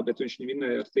raundā, bet viņš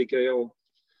vinēja ar tikai jau.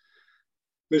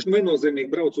 Viņš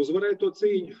viennozīmīgi brauc uzvarēt to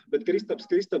cīņu, bet Kristaps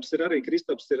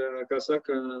ir, kā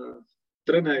saka,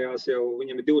 trenējās jau,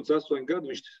 viņam ir 28 gadu,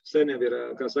 viņš sen jau ir,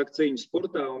 kā saka, cīņas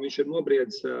sportā, un viņš ir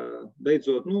nobriedis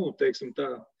beidzot, teiksim tā,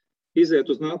 iziet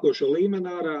uz nākošo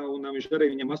līmeni ārā, un viņš arī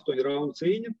viņam 8 raundu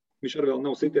cīņa, viņš arī vēl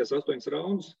nav sities 8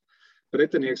 raundus,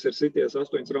 pretinieks ir sities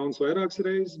 8 raundus vairākas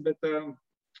reizes, bet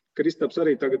Kristaps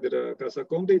arī tagad ir, kā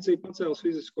saka, kondīcija pacēls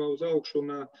fizisko uz augšu,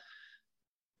 un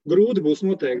grūti būs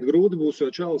noteikti, jo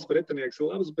Čalis pretinieks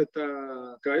ir labs, bet,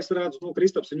 kā es redzu,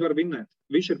 Kristaps viņu var vinnēt.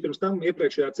 Viņš ir pirms tam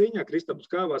iepriekšējā cīņā, Kristaps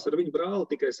kāvās ar viņu brāli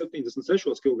tikai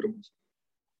 76 kg.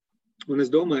 Un es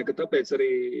domāju, ka tāpēc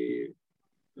arī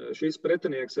šis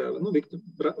pretinieks,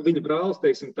 viņa brālis,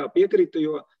 teiksim, tā piekrita,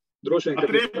 jo droši vien, ka...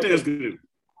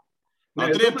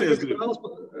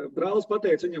 Brālis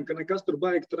pateica viņam, ka nekas tur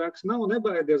baigi traks nav,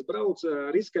 nebaidies, brauc,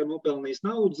 riskē nopelnīs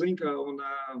naudu, zinkā, un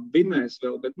vinnēs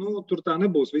vēl, bet, tur tā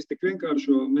nebūs viss tik vienkārši,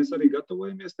 jo mēs arī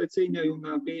gatavojamies tai cīņai, un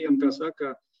pieejam, kā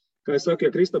es saku,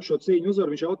 ja Kristaps šo cīņu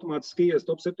uzvar, viņš automātiski ies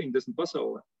top 70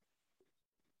 pasaulē.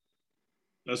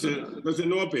 Tas ir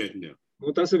nopietni, jā.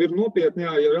 Tas jau ir nopietni,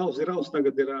 jā, jo Ralfs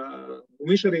tagad ir, un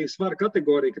viņš arī svara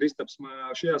kategorija, Kristaps,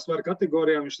 šajā svara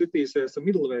kategorijā viņš sitīsies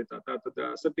middleweightā, tātad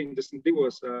 72,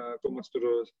 tur,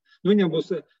 viņam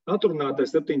būs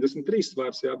atrunātais 73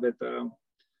 svars, jā, bet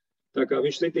tā kā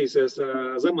viņš sitīsies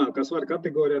zemākā svara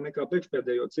kategorijā nekā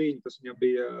priekšpēdējo cīņu, kas viņam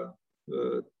bija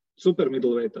super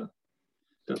middleweightā.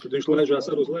 Tātad viņš laižās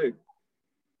ar uz leju.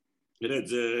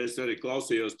 Redz, es arī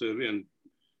klausījos tev vienu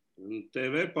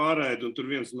TV pārēdi, un tur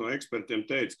viens no ekspertiem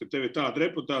teica, ka tev ir tāda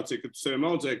reputācija, ka tu saviem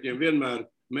audzēkņiem vienmēr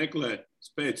meklē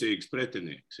spēcīgs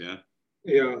pretinieks, ja?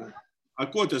 Jā.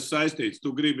 Ar ko tas saistīts?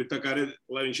 Tu gribi tā kā,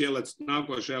 lai viņš ielec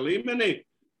nākošajā līmenī?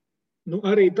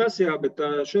 Arī tas, jā, bet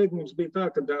šeit mums bija tā,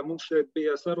 ka mums šeit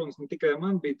bija sarunas, ne tikai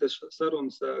man bija tas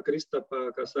sarunas Kristapa,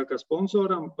 kā saka,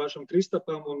 sponsoram, pašam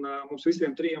Kristapam, un mums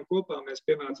visiem trijiem kopā mēs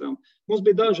pienācām. Mums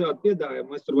bija dažādi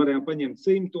piedāvājumi, mēs tur varējām paņemt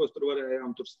 100, tur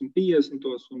varējām 150,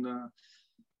 un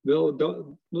vēl,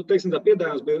 teiksim, tā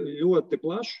piedāvājums bija ļoti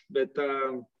plašs, bet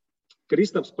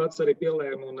Kristaps pats arī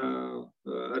pielēma, un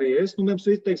arī es, mēs,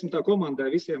 teiksim, tā komandai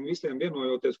visiem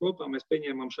vienojoties kopā, mēs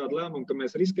pieņēmām šādu lēmumu, ka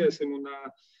mēs riskēsim, un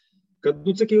kad,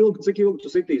 cik ilgi tu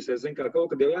sitīsies, zin kā,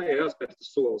 kaut kad jau jāspēr tas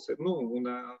solis ir, un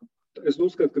es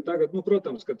uzskatu, ka tagad,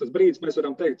 protams, ka tas brīdis mēs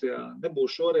varam teikt, jā,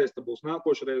 nebūs šoreiz, tad būs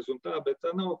nākošreiz un tā, bet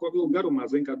tā nav ko vilkt garumā,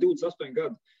 zin kā, 28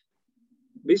 gadi.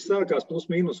 Viss sākās plus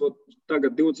mīnus,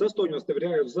 tagad 28, tev ir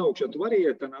jāiet uz augšu, ja tu vari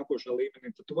iet tā nākošā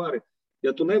līmenī, tad tu vari.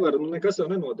 Ja tu nevari, nekas jau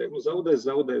nenotiek, zaudēs,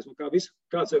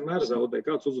 kāds vienmēr zaudē,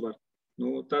 kāds uzvar.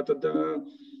 Tā tad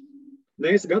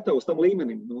neesi gatavs tam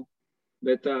līmenim,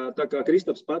 Bet tā kā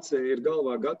Kristaps pats ir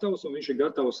galvā gatavs un viņš ir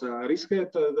gatavs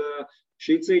riskēt, tad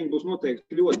šī cīņa būs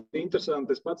noteikti ļoti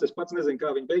interesanta. Es pats nezinu, kā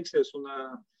viņa beigsies un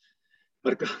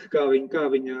kā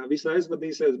viņa visa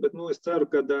aizvadīsies, bet es ceru,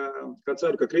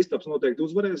 ka Kristaps noteikti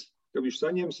uzvarēs, ka viņš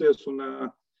saņemsies.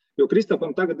 Jo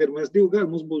Kristapam tagad mēs 2 gadi,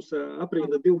 mums būs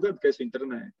aprīļa 2 gadi, ka es viņu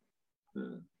trenēju.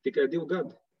 Tikai 2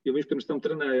 gadi, jo viņš pirms tam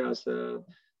trenējās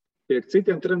pie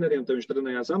citiem treneriem, tad viņš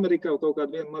trenējās Amerikā kaut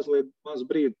kādu vienu mazu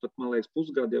brīdi, pat, man liekas,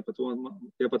 pusgadu, ja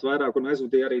pat vairāk, un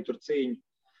aizvadīja arī tur cīņu.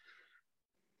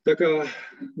 Tā kā,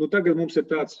 tagad mums ir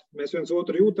tāds, mēs viens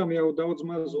otru jūtam jau daudz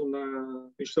maz, un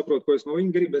viņš saprot, ko es no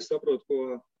viņa gribu, es saprotu,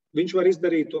 ko viņš var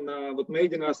izdarīt, un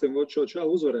mēģināsim šo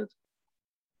Čalu uzvarēt.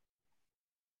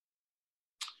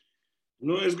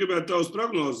 Es gribētu tavas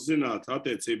prognozes zināt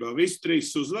attiecībā. Visi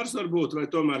 3 uzvars var būt, vai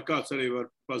tomēr kāds arī var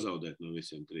pazaudēt no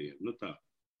visiem 3? Tā.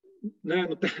 Nē,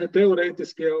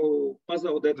 teorētiski jau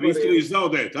pazaudēt. Visi 3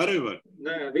 zaudēt arī var?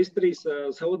 Nē, visi 3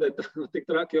 zaudēt, tik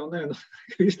traki jau nē.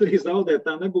 Visi 3 zaudēt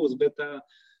tā nebūs, bet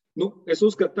es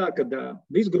uzskatu tā, ka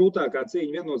visgrūtākā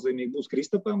cīņa viennozīmīgi būs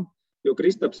Kristapam, jo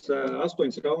Kristaps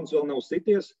 8 raundus vēl nav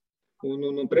sities,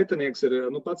 un pretinieks ir,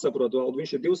 pats saprot, Valdu,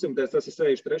 viņš ir 200, tas ir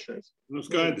 63.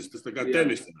 Skaidrs, tas tā kā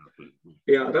tenisā.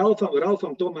 Jā,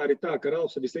 Ralfam tomēr ir tā, ka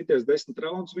Ralfs ir sities 10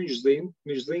 raundus, viņš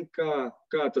zina,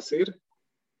 kā tas ir.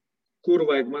 Kuru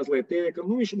vajag mazliet tiek.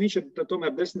 Viņš ir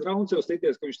tomēr 10 raundus jau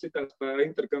sities, ka viņš citās pa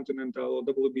interkontinentālo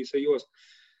WBC.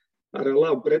 ar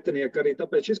labu pretinieku arī.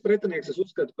 Tāpēc šis pretinieks, es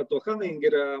uzskatu, par to Hanningu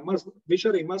ir viņš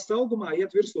arī maz augumā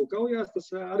iet virsū kaujās,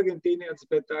 tas argentīnietis,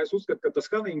 bet es uzskatu, ka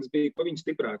tas Hannings bija pa viņu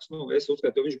stiprāks. Nu, es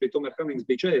uzskatu, jo viņš bija, tomēr Hannings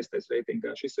bija 40.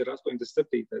 reitingā, šis ir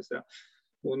 87. Jā.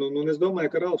 Un es domāju,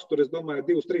 ka Ralfs tur,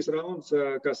 2-3 raundus,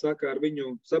 kā saka, ar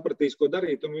viņu sapratīs, ko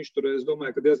darīt, un viņš tur, es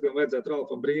domāju, ka diezgan vajadzētu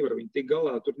Ralfam brīvi ar viņu tik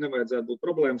galā, tur nevajadzētu būt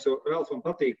problēmas, jo Ralfam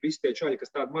patīk visi tie čaļi,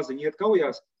 kas tādi maziņi iet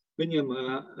kaujās. Viņam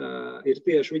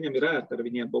ir ērti ar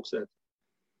viņiem boksēt.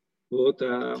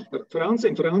 Par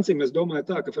Francim, es domāju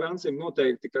tā, ka Francim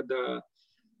noteikti, kad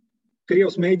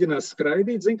Krievs mēģinās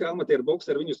skraidīt, zin, kā amatieru boks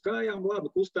ar viņu uz kājām, labi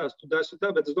kustās,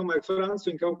 bet es domāju, ka Francis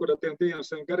viņu kaut kur ar tiem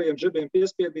saviem garajiem žebiem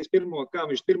piespiedīs kā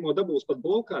viņš pirmo dabūs pat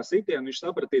blokā sitienu, viņš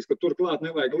sapratīs, ka tur klāt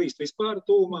nevajag līst vispār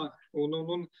tūmā,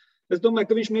 un es domāju,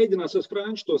 ka viņš mēģinās uz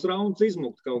Franču tos raundus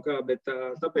izmukt kaut kā, bet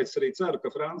tāpēc arī ceru,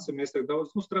 ka Franci mēs tagad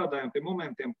daudz strādājam pie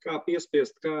momentiem, kā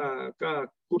piespiest,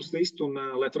 kur slist, un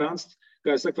lai Franci,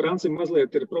 kā es saku, Francim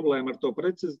mazliet ir problēma ar to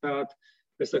precizitāti.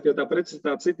 Es saku, ja tā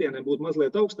precizitāte sitieniem būtu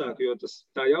mazliet augstāka, jo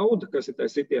tā jauda, kas ir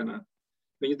tajā sitienā,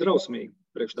 viņa drausmīgi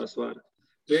priekš tā svāra.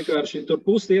 Vienkārši tur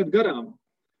pusi iet garām.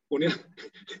 Un ja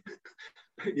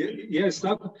es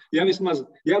saku, ja vismaz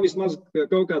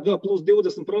kaut kā plus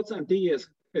 20% ies,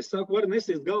 es saku, var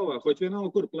nesist galvā, kaut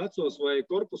vienalga kur plecos vai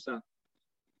korpusā,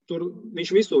 tur viņš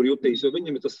visur jutīs, jo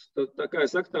viņam ir tas, kā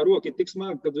es saku, tā roka ir tik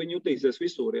smaga, kad viņi jutīsies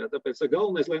visur, jā, tāpēc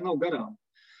galvenais, lai nav garām.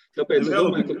 Tāpēc es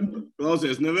domāju, ka...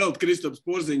 Klausies, nevēlt Kristaps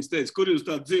Porziņš teica, kur jūs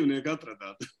tādu dzīvnieku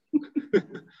atradāt?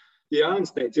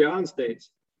 Jānis teica.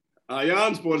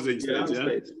 Jānis Porziņš teica,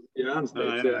 jā? Jānis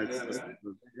teica,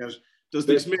 jā. Tas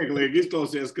tik smieklīgi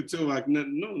izklausies, ka cilvēki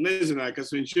nezināja,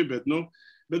 kas viņš ir, bet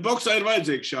boksā ir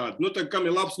vajadzīgs šādi. Tā, kam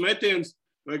ir labs metiens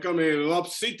vai kam ir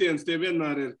labs sitiens, tie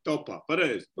vienmēr ir topā,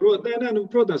 pareizi?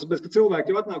 Protams, bet, ka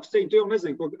cilvēki jau atnāk uz cīņu, tu jau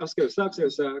nezini, ko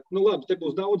sāksies. Labi, te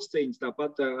būs daudz cīņas,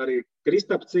 tāpat arī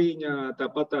Kristapa cīņa,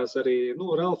 tāpat tās arī,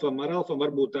 Ralfam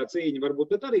varbūt tā cīņa,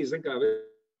 bet arī, zin kā,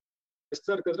 es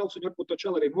ceru, ka Ralfs viņu varbūt to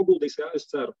čali arī noguldīs, jā, es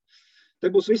ceru. Te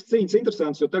būs viss cīņas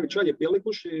interesants, jo tagad čaļi ir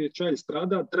pielikuši, čaļi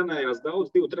strādā, trenējās daudz,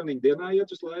 2 treniņu dienā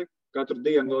iet uz laiku, katru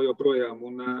dienu vēl joprojām.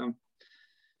 Un,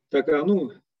 tā kā,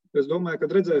 es domāju, ka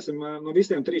redzēsim no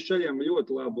visiem 3 čaļiem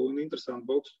ļoti labu un interesantu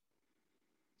boksu.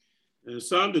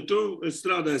 Sandi, tu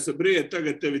strādājies ar Briedu,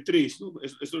 tagad tevi 3.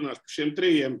 Es runāšu par šiem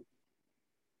 3.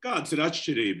 Kādas ir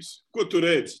atšķirības? Ko tu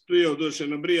redzi? Tu jau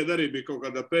došana ar Briedu arī bija kaut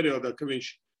kādā periodā, ka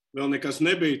viņš vēl nekas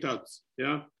nebija tāds.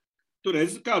 Ja? Tu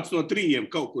redzi, kāds no 3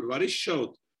 kaut kur var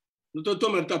izšaut.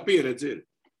 Tomēr tā pieredze ir.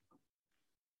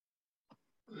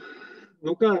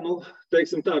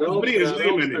 Teiksim tā, Ralfs. Briežu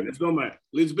līmenim, es domāju,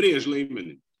 līdz briežu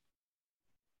līmenim.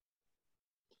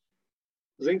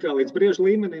 Zin kā, līdz briežu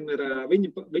līmenim ir,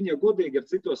 viņa godīgi ir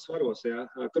citos svaros, jā.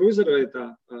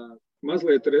 Cruiserweightā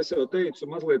mazliet, es jau teicu,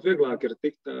 mazliet vieglāk ir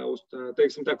tikt uz,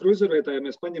 teiksim tā, cruiserweightā, ja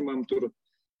mēs paņemam tur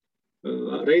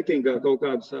reitingā kaut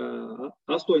kādus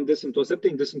 80,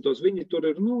 70, viņi tur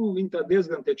ir, viņi tā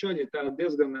diezgan, tie čaļi tā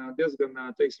diezgan,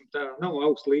 teiksim tā, nav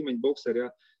augsts līmeņa bokseri, jā.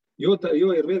 Jo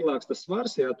ir vieglāks tas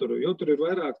svars, jā, jo tur ir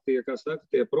vairāk tie, kā saka,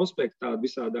 tie prospekti tādi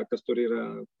visādāk, kas tur ir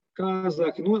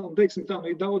Kazaki, teiksim tā,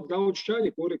 ir daudz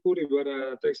čaļi, kuri var,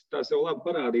 teiksim, tās jau labi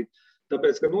parādīt.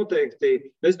 Tāpēc, ka noteikti,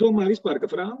 es domāju vispār, ka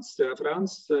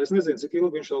Francis, es nezinu, cik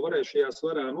ilgi viņš vēl varēs šajā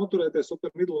svarā noturēties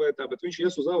super middleweightā, bet viņš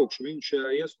ies uz augšu, viņš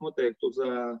ies noteikti uz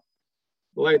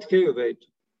light heavyweight.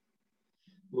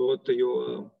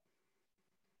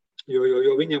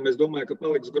 Jo viņam, es domāju, ka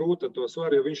paliks grūti to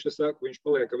svaru, jo viņš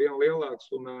paliek vien lielāks.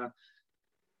 Un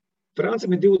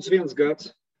Francim ir 21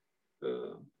 gads.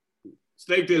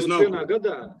 Steigties nav. 21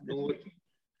 gadā.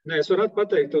 Es varētu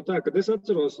pateikt to tā, ka es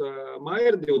atceros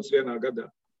Mairu 21 gadā.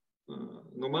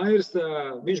 Mairs,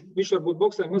 viņš varbūt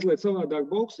boksē mazliet savādāk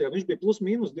boksē. Viņš bija plus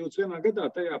mīnus 21 gadā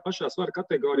tajā pašā svara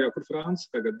kategorijā, kur Francis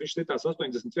tagad. Viņš sitās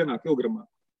 81 kilogramā.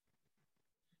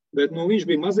 Bet viņš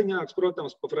bija maziņāks,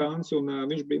 protams, pa Franci, un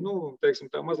viņš bija,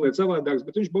 teiksim tā, mazliet savādāks,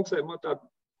 bet viņš boksēja tādu,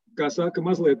 kā saka,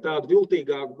 mazliet tādu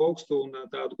viltīgāku boksu un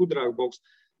tādu gudrāku boksu.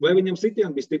 Vai viņam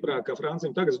sitieni bija stiprāk kā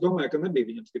Francim? Tagad es domāju, ka nebija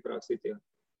viņam stiprāk sitieni.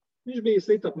 Viņš bija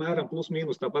sit apmēram plus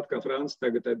mīnus tāpat kā Francis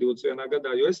tagad 21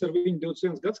 gadā, jo es ar viņu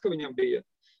 21 gads, ka viņam bija,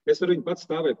 es ar viņu pats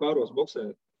stāvēju pāros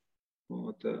boksēt.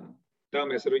 Tā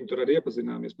mēs ar viņu tur arī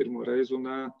iepazināmies pirmo reizi. Un,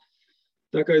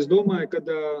 tā kā es domāju, ka,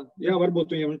 jā, varbūt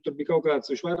viņam tur bija kaut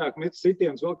kāds, viņš vairāk met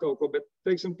sitiens, vēl kaut ko, bet,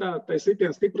 teiksim tā, tai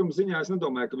sitiens stiprums ziņā, es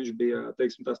nedomāju, ka viņš bija,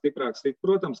 teiksim tā, stiprāks.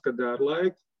 Protams, kad ar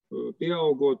laiku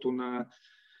pieaugot un,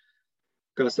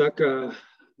 kā saka,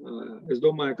 es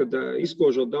domāju, ka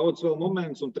izkožot daudz vēl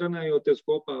momentus un trenējoties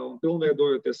kopā un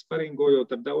pilnveidojoties, sparingojot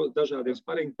ar dažādiem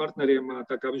sparingu partneriem,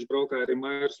 tā kā viņš braukāja arī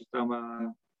Mairs uz tām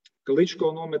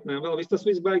Kličko nometnēm, vēl tas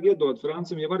viss baigi iedod.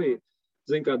 Francim jau arī,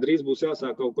 zin, kā drīz būs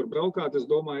jāsāk kaut kur braukāt, es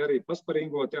domāju arī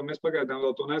pasparingot, jā, mēs pagaidām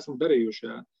vēl to neesam darījuši,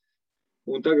 jā.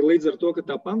 Un tagad līdz ar to, ka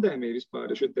tā pandēmija vispār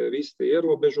ir šitie visi tie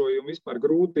ierobežojumi, vispār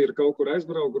grūti ir kaut kur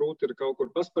aizbraukt, grūti ir kaut kur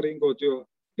pasparingot, jo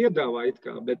piedāvā it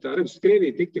kā, bet redz,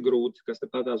 Krievija tik grūti, kas te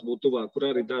tādās būtu tuvāk, kur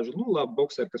arī daži, labi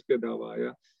bokseri, kas piedāvā,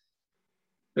 jā.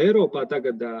 Eiropā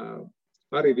tagad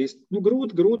arī viss,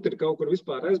 grūti ir kaut kur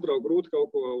vispār aizbraukt, grūti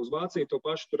kaut ko uz Vāciju, to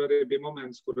pašu tur arī bija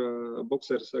moments, kur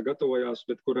boksers gatavojās,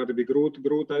 bet kur arī bija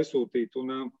grūti aizsūtīt.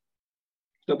 Un,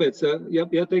 tāpēc, ja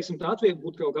teiksim, tā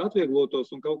būtu kaut kā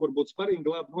atvieglotos un kaut kur būtu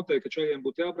sparingi labi, noteikti, ka šajiem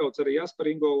būtu jābrauc arī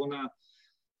jāsparingo un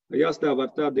jāstāv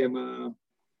ar tādiem,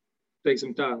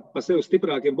 teiksim tā, pa sevi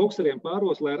stiprākiem bokseriem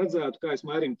pāros, lai redzētu, kā es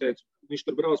Mairim teicu, viņš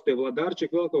tur brauc pie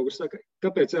Vladārčika, vēl kaut kur saka,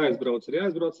 kāpēc jāizbrauc? Ir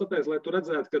jāizbrauc tāpēc, lai tu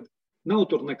redzētu, ka nav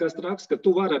tur nekas traks, ka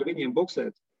tu vari ar viņiem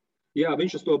boksēt. Jā,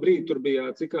 viņš uz to brīdi tur bija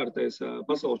cikārtais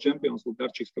pasaules čempions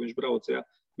Vladārčiks, ka viņš brauc, jā.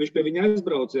 Viņš pie viņa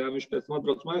aizbrauc, jā, viņš pēc tam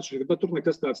atbrauc mājās, bet tur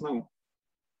nekas tāds nav.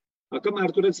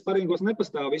 Kamēr tu redz sparingos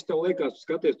nepastāv, viss tev liekas, tu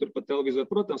skaties tur pa televizoru,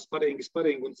 protams,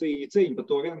 sparingi un cīņa, par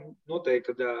to vien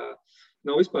noteikti, kad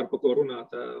nav vispār par ko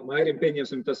runāt. Mairim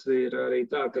pieņemsim, tas ir arī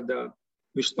tā, kad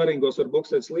viņš sparingos var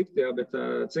boksēt slikti, jā, bet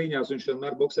cīņās viņš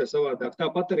vienmēr boksē savādāk.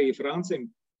 Tāpat arī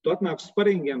Francim, tu atnāks uz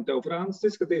sparingiem, tev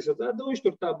Francis izskatīs, viņš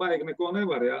tur tā baigi neko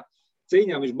nevar, jā.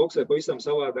 Cīņā viņš boksē pavisam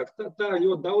savādāk. Tā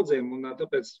ļoti daudziem, un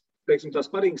tāpēc, teiksim, tā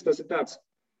sparings, tas ir tāds,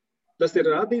 tas ir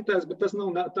rādītājs, bet tas nav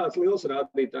tāds liels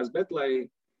rādītājs, bet lai,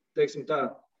 teiksim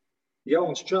tā,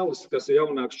 jauns čalis, kas ir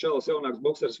jaunāks čalis, jaunāks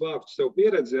boksers vāktu sev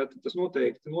pieredzi, jā, tas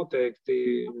noteikti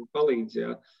palīdz,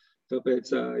 jā.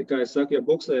 Tāpēc, kā es saku, ja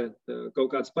boksē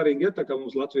kaut kāds sparingi ietaka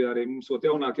mums Latvijā arī mums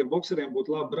jaunākiem bokseriem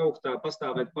būtu labi braukt tā,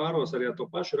 pastāvēt pāros arī ar to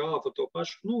pašu Rāfu, to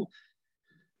pašu,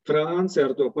 Franci,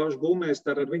 ar to pašu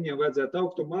Būmēstaru, ar viņiem vajadzētu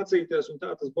augt un mācīties, un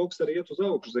tā tas bokseri iet uz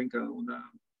augšu, zin kā, un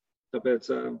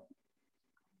tāpēc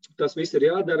tas viss ir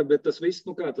jādara, bet tas viss,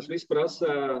 tas viss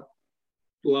prasa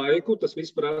laiku, tas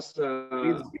viss prasa,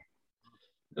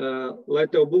 lai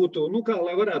tev būtu,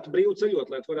 lai varētu brīvi ceļot,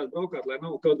 lai tu varētu braukāt, lai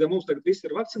nav, kaut gan mums tagad viss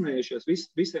ir vakcinējušies,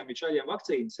 visiem ir šajiem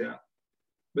vakcīnas, jā.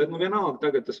 Bet, vienalga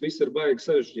tagad tas viss ir baigi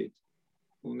sarežģīt.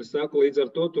 Un es saku, līdz ar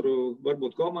to tur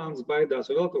varbūt komandas baidās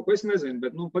vai vēl kaut ko, es nezinu,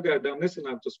 bet, pagaidām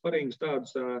nesanāk tos sparingus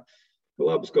tādus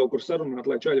labus kaut kur sarunāt,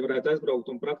 lai čaļi varētu aizbraukt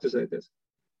un praktizēties.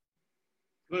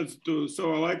 Tu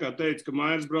savā laikā teici, ka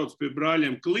Mairis brauc pie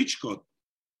brāļiem Kličko.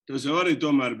 Tas jau arī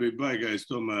tomēr bija baigais,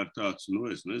 tomēr tāds,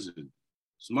 es nezinu,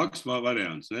 smags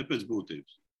variants, ne pēc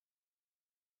būtības.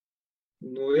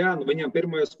 Jā, viņam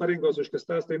pirmajos sparingos, kas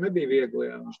stāstīja, nebija viegli,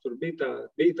 jā. Viņš tur bija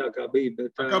tā kā bija,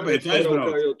 bet kāpēc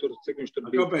aizbrauc? Cik viņš tur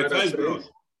bija?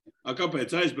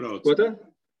 Kāpēc aizbrauc? Ko tā?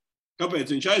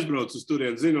 Kāpēc viņš aizbrauc uz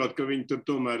turien, zinot, ka viņi tur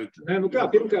tomēr ir? Nē,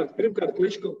 pirmkārt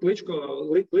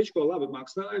Kličko labi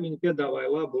maksāja, viņi piedāvāja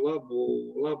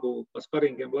labu pa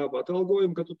sparingiem, labu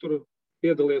atalgojumu, ka tu tur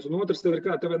piedalies. Un otrs, tev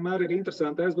vienmēr ir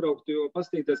interesanti aizbraukt, jo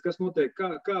pastīties, kas notiek,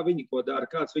 kā viņi ko dara,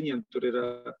 kāds viņiem tur ir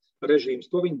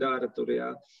režīms, ko viņi dara tur, jā,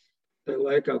 tajā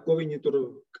laikā, ko viņi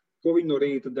no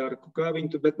rīta dara, kā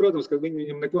viņi tur, bet, protams, ka viņi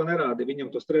viņam neko nerādīja, viņam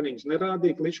tos treniņus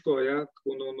nerādīja, Kličko, jā,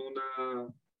 un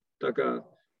tā kā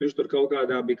viņš tur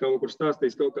bija kaut kur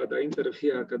stāstījis kaut kādā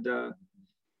intervijā, kad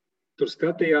tur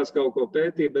skatījās, kaut ko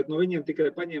pētīja, bet no viņiem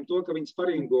tikai paņēma to, ka viņi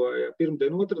sparingoja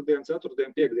pirmdien, otrdien, ceturtdien,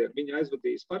 piekdien. Viņi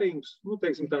aizvadīja sparingus,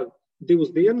 teiksim tā,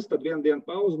 2 dienas, tad 1 dienu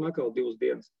pauzi un atkal 2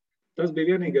 dienas. Tas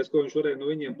bija vienīgais, ko viņš varēja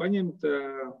no viņiem paņemt,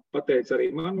 pateica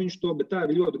arī man viņš to, bet tā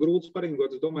ir ļoti grūti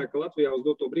sparingot. Es domāju, ka Latvijā uz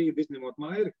doto brīdi, izņemot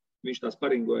Mairi, viņš tā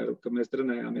sparingoja, ka mēs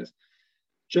trenējāmies.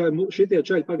 Šitie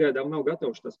čaļi pagaidām nav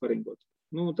gatavi tā sparingot.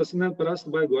 Tas neprasa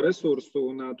baigo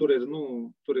resursu, un tur ir,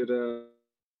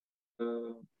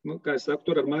 kā es saku,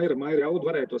 tur ar Mairi Audu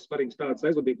varēja tos sparingus tādus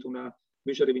aizvadīt, un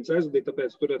viņš arī viņus aizvadīja,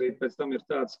 tāpēc tur arī pēc tam ir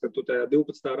tāds, ka tu tajā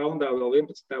 12. raundā vēl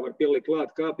 11. var pielikt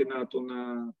klāt, kāpināt un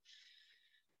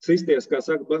sisties, kā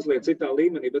saka, mazliet citā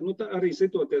līmenī, bet tā arī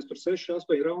sitoties tur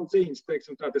 6-8 raundu cīņas,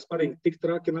 teiksim tā, tie sparingi tik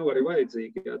traki nav arī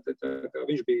vajadzīgi, jā, tā kā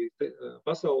viņš bija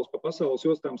pa pasaules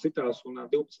jostām sitās un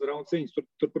 12 raundu cīņas,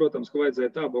 tur, protams, ka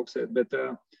vajadzēja tā boksēt, bet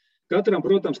katram,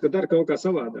 protams, ka dara kaut kā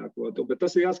savādāko, bet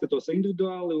tas ir jāskatos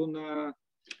individuāli un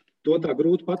to tā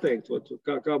grūti pateikt,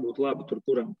 kā būtu labi tur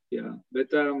kuram, jā,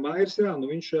 bet Mairis, jā,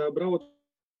 viņš brauc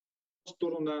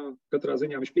tur un katrā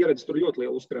ziņā viņš pieredzi tur ļoti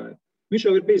lielu uzkrāja. Viņš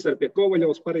jau ir bijis arī pie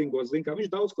Kovaļovas sparingos, zin kā viņš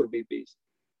daudz kur bija bijis.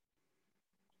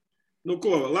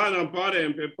 Lēnām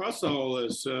pārējiem pie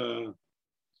pasaules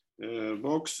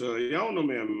boksa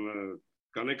jaunumiem,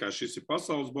 kā nekā šis ir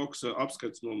pasaules boksa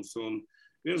apskats mums, un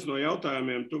viens no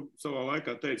jautājumiem, tu savā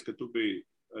laikā teici, ka tu biji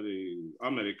arī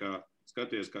Amerikā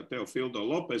skaties, kā Teofildo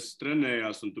Lopes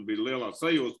trenējās, un tu biji lielā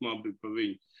sajūsmā par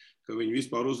viņu, ka viņu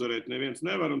vispār uzvarēt neviens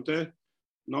nevar, un te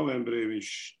novembrī viņš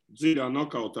dziļā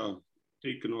nokautā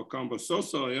tika no Campos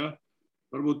Soso, ja?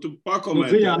 Varbūt tu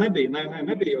pakomentē. Dziļā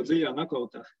nebija jau dziļā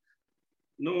nokautā.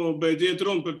 Bet iet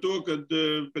runa par to, ka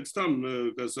pēc tam,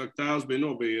 kā saka, tēvs bija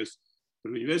nobijies par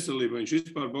viņu veselību, viņš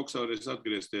vispār boksā varēs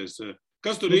atgriezties.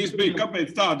 Kas tur īsti bija? Kāpēc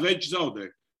tādu veči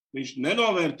zaudēja? Viņš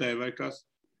nenovērtēja vai kas?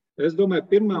 Es domāju,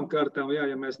 pirmām kārtām,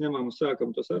 ja mēs ņemam un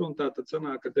sākam to sarunu, tad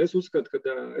sanāk, ka es uzskatu, ka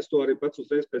es to arī pats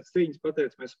uzreiz pēc cīņas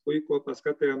pateicu, mēs puiku kopā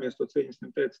skatījāmies to cīņas,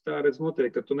 un teicu, tā redz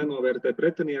notiek, ka tu nenovērtē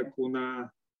pretinieku un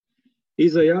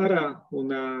izej ārā un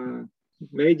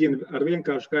mēģini ar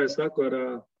vienkārši, kā es saku, ar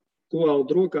koalu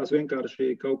rokās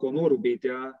vienkārši kaut ko norubīt,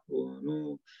 jā.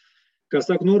 Kā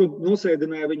saka,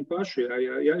 nosēdināja viņu paši.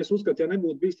 Ja es uzskatu, ja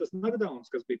nebūtu bijis tas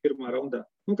knockdowns, kas bija pirmā raundā,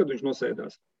 kad viņš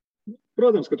nosēdās.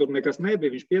 Protams, ka tur nekas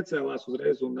nebija, viņš piecēlās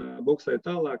uzreiz un boksēja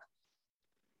tālāk.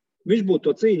 Viņš būtu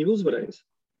to cīņu uzvarējis.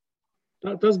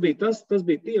 Tas bija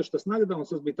tieši tas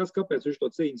knockdowns, tas bija tas, kāpēc viņš to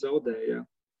cīņu zaudēja.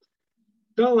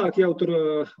 Tālāk jau tur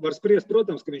var spriest,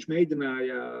 protams, ka viņš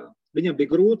mēģināja, viņam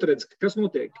bija grūti redz, kas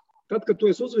notiek. Tad, kad tu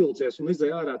esi uzvilcies un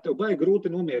izej ārā, tev baigi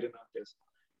grūti nomierināties.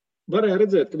 Varēja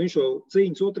redzēt, ka viņš jau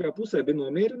cīņas otrajā pusē bija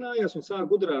nomierinājies un sāk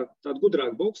tādu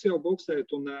gudrāk boksēt,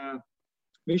 un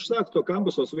viņš sāk to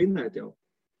Cambosos vinnēt jau.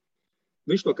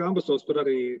 Viņš to Cambosos tur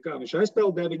arī, kā viņš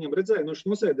aizpeldēja, viņam redzēja, viņš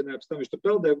nosēdināja, pēc tam viņš tur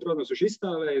peldēja, protams, viņš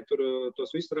izstāvēja tur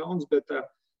tos visus raundus, bet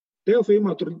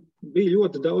Teofīmā tur bija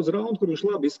ļoti daudz raundu, kur viņš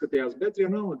labi izskatījās, bet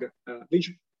vienalga. Viņš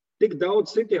tik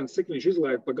daudz sitiens, cik viņš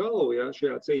izlaida pa galvu, jā,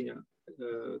 šajā cīņā.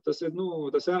 Tas ir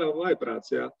vaiprāts,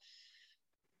 jā.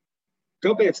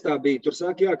 Kāpēc tā bija? Tur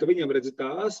saka, jā, ka viņam redz tā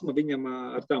asma, viņam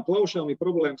ar tām plaušām ir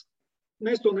problēmas.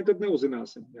 Mēs to nekad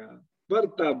neuzzināsim. Jā.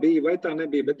 Var tā bija vai tā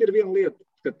nebija, bet ir viena lieta,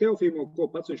 ka Teofīmo, ko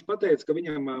pats viņš pateica, ka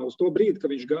viņam uz to brīdi, kad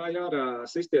viņš gāja ārā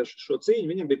sisties šo cīņu,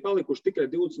 viņam bija palikuši tikai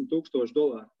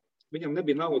 $20,000. Viņam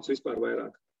nebija naudas vispār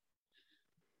vairāk.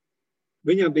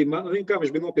 Viņam bija, kā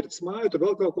viņš bija nopircis māju, tur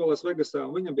vēl kaut ko Las Vegasā,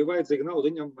 un viņam bija vajadzīga nauda,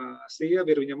 viņam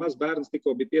sievi ir, viņam maz bērns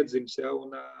tikko bija piedzimis, jā, un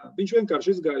viņš vienkārši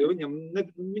izgāja, jo viņam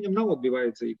nauda bija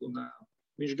vajadzīga, un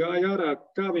viņš gāja ārā,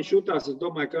 kā viņš jutās, es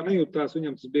domāju, kā nejūtās,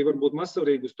 viņam tas bija varbūt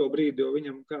mazsvarīgi uz to brīdi, jo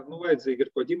viņam kā, vajadzīgi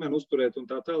ir ko ģimeni uzturēt un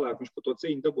tā tālāk, viņš par to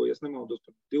cīņu dabūjies, nemaldos,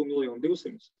 par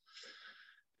 2,200,000.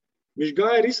 Viņš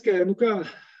gāja riskēja,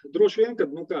 droši vien,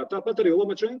 kad, tāpat arī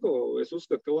Lomačenko, es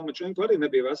uzskatu, ka Lomačenko arī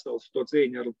nebija vesels to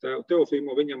cīņu ar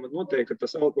Teofīmo, viņam noteikti, ka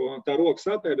tas alko tā roka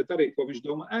sāpē, bet arī, ko viņš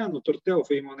domā, tur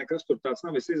Teofīmo nekas tur tāds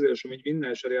nav, es iziešu, viņi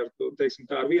vinnēšu arī ar, teiksim,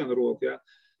 tā ar vienu roku, jā.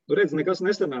 Redz, nekas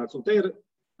nesanāca, un te ir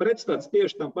pretstats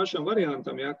tieši tam pašam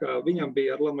variantam, jā, kā viņam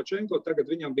bija ar Lomačenko, tagad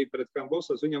viņam bija pret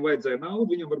Cambosas, viņam vajadzēja naudu,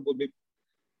 viņam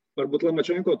varbūt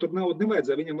Lomačenko tur naudu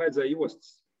nevajadzēja, viņam vajadzēja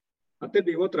jostas. Te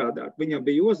bija otrādāk, viņam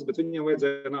bija jostas, bet viņam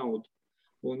vajadzēja naudu.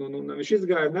 Un viņš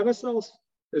izgāja nevesels,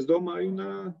 es domāju, un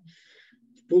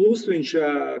plus viņš,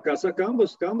 kā saka,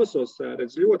 Cambosos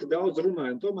redz ļoti daudz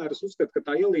runāja, un tomēr es uzskatu, ka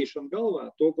tā ielīšana galvā,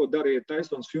 to, ko darīja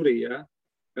Tysons Fury, jā,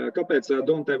 kāpēc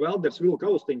Deontay Wilders vilka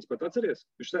austiņas, pat atceries?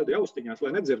 Viņš sēdīja austiņās,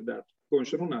 lai nedzirdētu, ko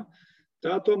viņš runā.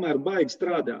 Tā tomēr baigi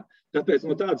strādā. Tāpēc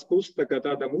no tādas puses, tā kā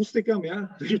tādām uztikam, jā,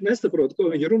 viņš nesaprot, ko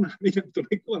viņi runā, viņam tur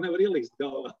neko nevar ielīst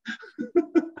galvā.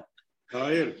 Tā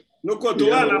ir. Ko tu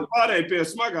lēnām pārēji pie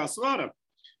smagā svara?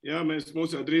 Jā,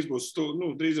 mums jau drīz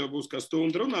būs kā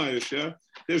stundu runājuši, jā.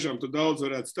 Tiešām tu daudz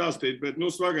varētu stāstīt, bet,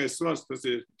 svagais svars, tas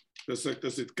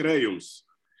ir krējums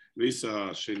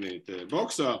visā šī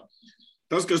boksā.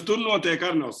 Tas, kas tur notiek,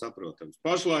 arī nav saprotams.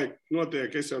 Pašlaik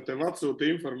notiek, es jau tev atsūtu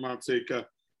informāciju, ka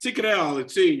cik reāli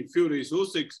cīņa Furijas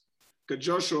Usyks, ka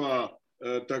Joshua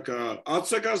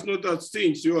atsakās no tādas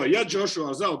cīņas, jo, ja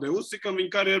Joshua zaudē Usykam,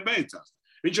 viņa karjera beidzās.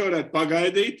 Viņš varētu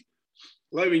pagaidīt,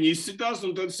 lai viņi izsitās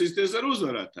un tad sisties ar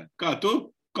uzvarētāju. Kā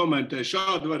tu komentē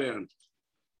šādu variantu?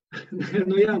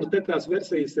 Te tās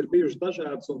versijas ir bijušas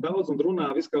dažādas un daudz un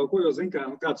runā visu kaut ko, jo zin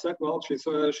kā, kāds saka, Valds,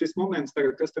 šis moments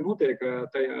tagad, kas te notiek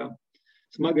tajā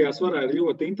smagajā svarā, ir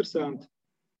ļoti interesanti.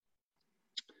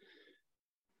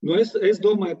 Es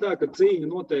domāju tā, ka cīņa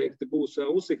noteikti būs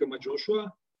Usykam ar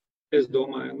Joshua. Es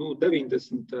domāju,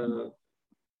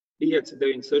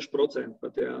 95–96%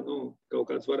 pat, jā, kaut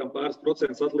kāds varam pāris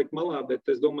procents atlikt malā, bet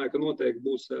es domāju, ka noteikti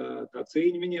būs tā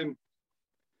cīņa viņiem.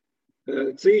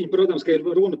 Cīņa, protams, ka ir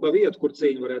runa pa vietu, kur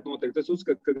cīņa varētu noteikt. Es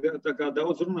uzskatu, ka tā kā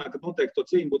daudz runā, ka noteikti to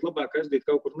cīņu būtu labāk aizdīt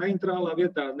kaut kur neintrālā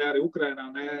vietā, ne arī Ukrainā,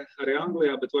 ne arī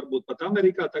Anglijā, bet varbūt pat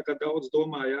Amerikā, tā kā daudz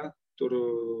domā, jā. Tur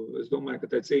es domāju, ka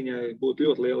tai cīņai būtu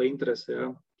ļoti liela interese, jā.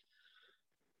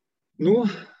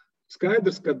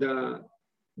 Skaidrs, ka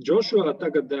Joshua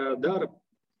tagad dara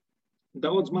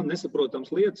daudz man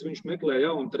nesaprotams lietas, viņš meklē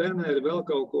jaunu treneri, vēl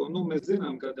kaut ko. Nu, mēs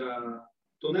zinām, ka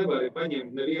tu nevari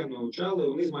paņemt nevienu čali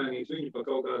un izmainīt viņu pa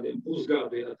kaut kādiem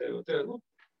pusgadu, ja tev.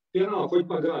 Vienalga, hoļ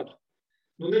pa gadu.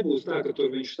 Nu, nebūs tā, ka tur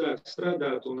viņš sāks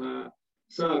strādāt un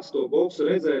sāks to boksu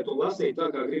redzēt un lasīt tā,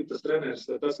 kā grib tas treneris,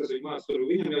 tas, kas viņu māc tur.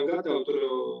 Viņam jau gatavu tur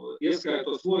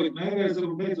ieskaitot Floyd Mayweather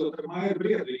un beidzot ar Mairu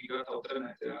Briedu viņi gatavu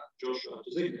trenēt, jā, Joshua,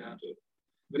 tu zini, jā, tur.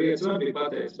 Briedis var bija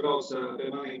pateicis, brauc pie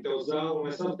manīm tev zāli un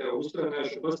es ar tev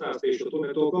uztrenēšu un pastāstīšu, tu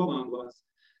ne to komandu vāc.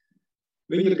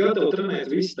 Viņi ir gatavi trenēt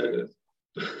visi tagad.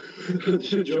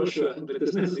 Joshua, bet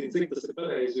es nezinu, cik tas ir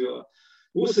pareizi, jo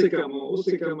Usikam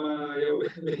jau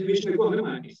viņš neko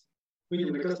nemainīs.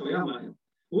 Viņam nekas nav jāmaina.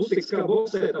 Usiks kā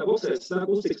boksē, tā boksē, es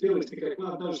saku, Usiks pieliks tikai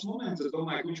klāt dažus momentus, es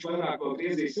domāju, ka viņš vairāk vēl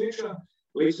griezīs iekšā,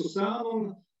 līdz uz sānu,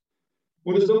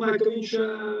 un es domāju, ka viņš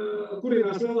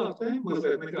kurinās lielāku tempu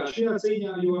mazliet nekā šajā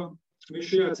cīņā, jo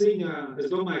viņš šajā cīņā, es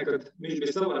domāju, ka viņš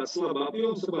bija savāds labu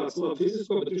apjomu, savāds labu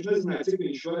fizisko, bet viņš nezināja, cik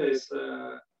viņš varēs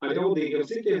ar jaudīgiem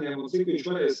sitieniem un cik viņš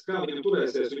varēs, kā viņam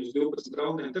turēsies viņus 12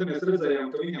 raundiem. Tad mēs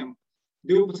redzējām, ka viņam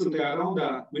 12. raundā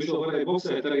viņš vēl varēja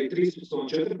boksēt arī 13. un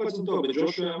 14. bet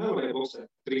Joshua nevarēja boksēt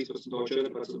 13. un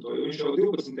 14. jo viņš jau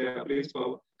 12. principā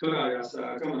karājās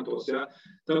kamatos. Ja?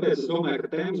 Tāpēc es domāju,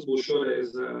 ka temps būs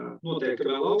šoreiz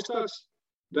noteikti vēl augstāks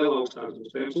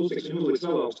būs temps. Usiks viņu uzliks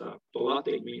vēl augstāk, to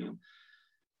latiņu viņam.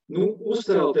 Nu,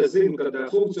 uzcelt, es zinu, ka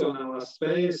funkcionālās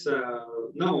spējas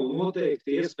nav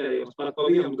noteikti iespējams pat pa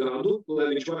vienu gadu,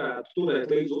 lai viņš varētu turēt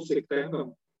līdz Usika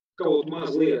tempam. Kaut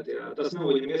mazliet, jā, tas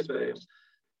nav viņam iespējams.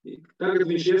 Tagad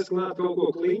viņš ies klāt kaut ko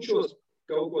klinčos,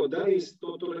 kaut ko darīs,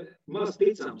 to tur maz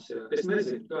ticams, jā. Es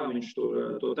nezinu, kā viņš tur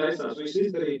to taisās visu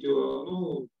izdarīt,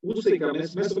 jo, Usikā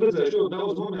mēs redzējuši ļoti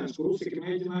daudz momentus, kur Usika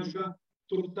mēģinājuši, kā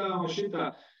tur tā un šitā.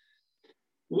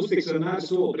 Usiks vienmēr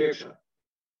soli priekšā.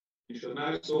 Viņš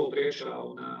vienmēr soli priekšā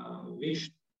un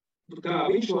kā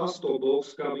viņš lasa to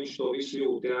boksu, kā viņš to visu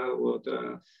jūt, jā,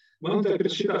 man te pret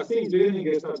šitās cīņas bija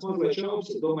vienīgais tāds mazliet šaubas.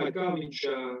 Es domāju, kā viņš...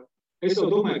 Es jau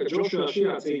domāju, ka Joshua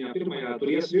šajā cīņā pirmajā tur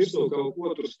ies virsū, kaut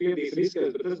ko tur spiedīs, riskēs,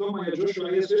 bet es domāju, ja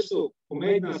Joshua ies virsū un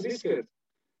mēģinās riskēt,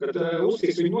 tad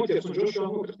Usiks viņu noķers un Joshua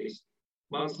nokritīs.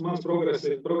 Mans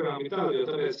programma ir tāda, jo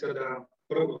tāpēc, kad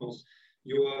prognoz,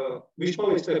 jo viņš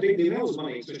paliks tajā brīdī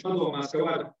neuzmanīgs, viņš padomās, ka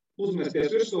var uzmesties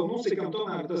virsū, un Usikam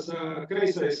tomēr tas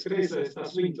kreisais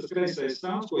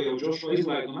stāvs, ko jau Joshua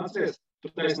izlaid un atcies, tur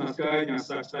taisnās kājiņās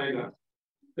sāk staigāt.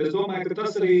 Es domāju, ka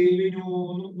tas arī viņu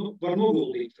var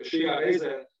noguldīt šajā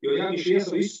reizē, jo ja viņš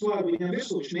iesa visu svaru viņam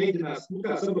virsū, viņš mēģinās,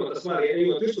 kā saprot, tas svarī,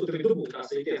 ejot virsū, tur ir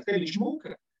dubultās īties, te viņš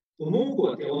muka un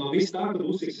munkot, jau no viss tā, kad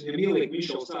Usiks viņam ieliek,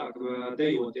 viņš jau sāk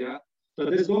dejot, jā.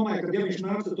 Tad es domāju, ka ja viņš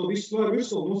nāca to visu svaru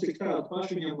virsū un Usiks tādu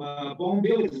pašu viņam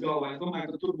bombu ieliks galvā, es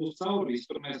domāju, ka tur būs caurvis,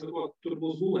 tur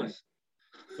būs gulēs.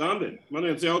 Sandi, man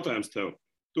viens jautājums tev.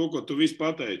 To, ko tu visu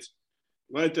pateici.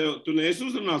 Vai tu neesi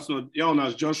uzrunāts no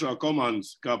jaunās Joshua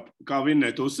komandas, kā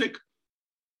vinnēt Usiku?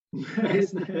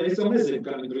 Es jau nezinu,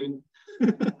 kā viņi vinēt.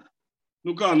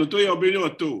 Tu jau biji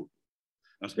ļoti tuvu.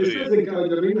 Es nezinu, kā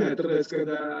viņi vinēt, tāpēc, kad...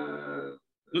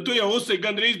 Tu jau Usiku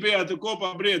gandrīz bijāt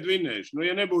kopā Briedu vinnējuši.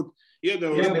 Ja nebūtu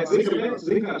iedevuši... Jā, bet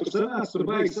zini, kā tur sanāca,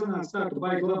 tur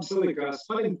baigi labi salikās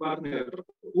sparing partneri.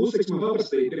 Usiks man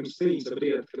paprastīja pirms cīņas ar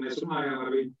Briedu, kad mēs runājām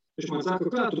ar viņu. Viņš man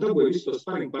saka, kā tu dabūji visus tos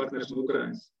sparing partneris no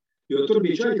Ukrainas? Jo tur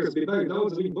bija čaļi, kas bija baigi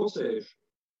daudz viņu boksējuši.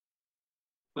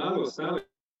 Pāros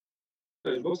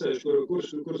stāvējuši boksējuši,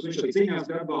 kurus viņš arī cīņās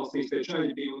bija atbalstījis, tie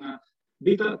čaļi bija. Un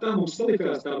bija tā mums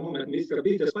salikās tā momenti, ka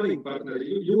bija tie sparing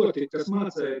partneri ļoti, kas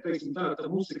mācēja, teiksim tā,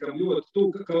 tam Usikam ļoti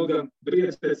tuvu, kaut gan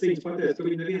Briedis pēc cīņas pateica, ka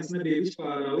viņi neviens nebija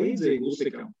vispār līdzīgi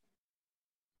Usikam.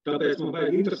 Tāpēc man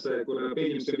baigi interesē, kur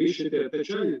pieņemsim visi šitie te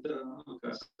čaļi,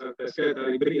 tā skaitā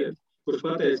arī Briedi, kurš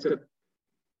pateica, ka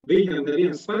viņam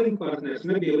neviens sparing partners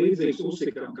nebija līdzīgs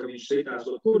Usikam, ka viņš sitās,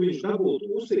 kur viņš dabūtu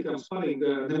Usikam sparing,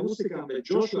 ne Usikam, bet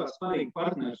Joshua sparing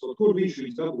partners, kur viņš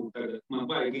dabūtu tagad, man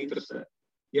baigi interesē.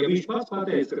 Ja viņš pats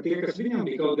pateica, ka tie, kas viņam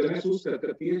bija, kaut gan es uzskatu,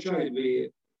 ka tie čaļi bija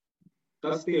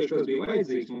tas tieši, kas bija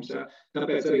vajadzīgs mums, jā.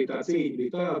 Tāpēc arī tā cīņa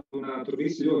bija tāda, un tur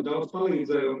visi ļoti daudz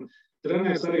palīdzēja, un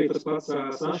treneris arī tas pats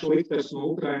Saša Likters no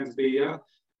Ukrainas bija, jā.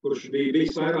 Kurš bija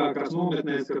bijis vairākās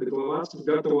nometnēs, kad Vācis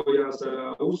gatavojās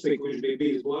ar Usiku, viņš bija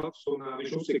bijis blakus, un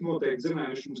viņš Usiku noteikti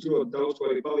zināja, viņš mums ļoti daudz ko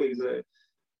arī palīdzēja.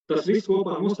 Tas viss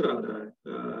kopā nostrādāja.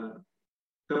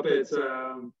 Tāpēc,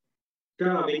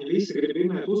 kā viņi visi grib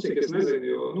vinēt Usiku, es nezinu,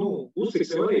 jo,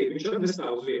 Usiks jau arī, viņš arī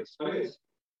nestāv uz vietas, pareizi.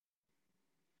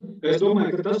 Es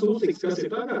domāju, ka tas Usiks, kas ir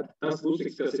tagad,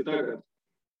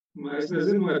 es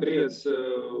nezinu, vai Briedis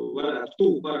varētu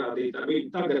tuvu parādīt ar viņu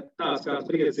tagad tāds, kāds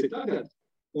Briedis ir tagad,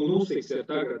 un Usiks ir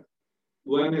tagad.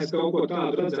 Vai mēs kaut ko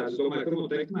tādu redzētu? Es domāju, ka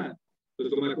noteikti nē.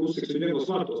 Es domāju, ka Usiks viņu vienos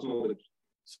vārtos nolikt.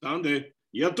 Standi,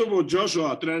 ja tu būtu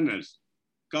Joshua treneris,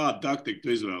 kādu taktiku tu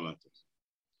izvēlētos?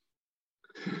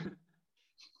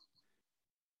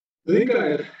 Zini, kā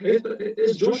ir,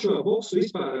 es Joshua boksu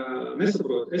vispār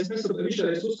nesaprotu. Es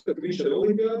uzskatu, ka viņš ir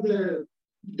olimpiādē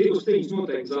 2 cīņas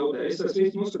noteikti zaudē. Es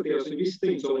esmu noskatījos viņu visas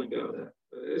cīņas olimpiādē.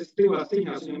 Es 2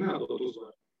 cīņās viņam neatdot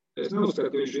uzvaru. Es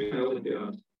neuzskatu, ka viņš ir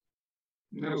olimpiādi.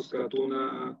 Neuzskatu.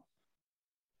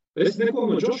 Es neko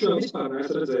no Joshua vispār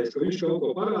neesmu redzējis, ka viņš kaut ko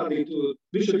parādītu.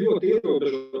 Viņš ir ļoti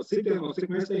ierobežots sitienos, cik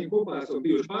mēs teikim kopā esam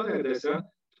bijuši pārēdēs, ja?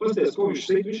 Pasties, ko viņš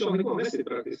sit, viņš jau neko nesit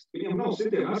praktiski. Viņam nav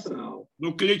sitienu arsenālu.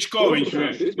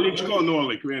 Kličko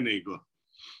nolika vienīgo.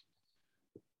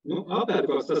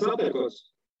 Tas apērkots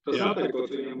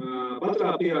viņam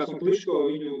patrāpījās, un Kličko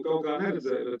viņu kaut kā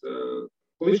neredzēja, bet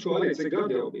Kličko arī cik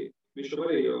gadi jau bija. Viņš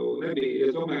arī jau nebija.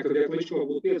 Es domāju, ka, ja Kličko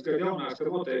būtu 5 gadu jaunāks, tad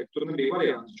noteikti tur nebija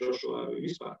variants Joshua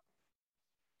vispār.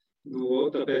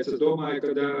 Tāpēc es domāju,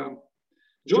 ka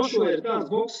Joshua ir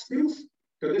tāds boks stils,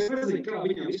 kad es nezinu, kā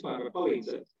viņam vispār var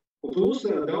palīdzēt. Un plus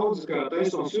daudz, kā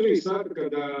Tysons Fury saka,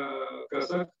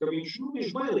 ka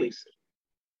viņš bailīgs ir.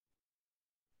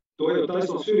 To jau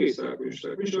Tysons Fury saka,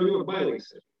 viņš jau ļoti bailīgs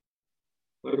ir.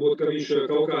 Varbūt, ka viņš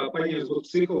kaut kā paņems būt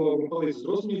psihologu un palīdz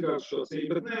drosmīgāk šo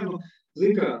cīņu, bet nē,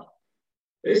 zin kā,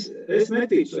 es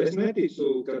neticu,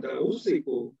 kad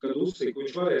Usiku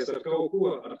viņš varēs ar kaut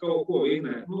ko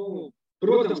vinēt.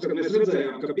 Protams, kad mēs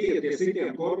redzējām, ka bija tie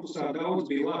sitieni korpusā, daudz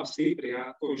bija labi stipri, jā,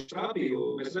 ko viņš trāpīja,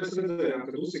 mēs redzējām,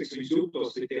 ka Usiks viņus jūt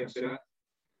tos sitienus, jā.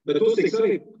 Bet Usiks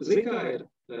arī, zin kā ir,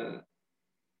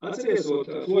 atceries,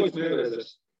 Floyds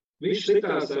Mayweathers, viņš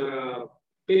sitās,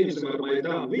 pieņemsim ar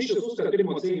Maidanu, viņš uzskata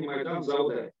pirmo cīņu Maidanu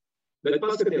zaudēja. Bet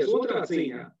paskaties otrā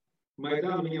cīņā,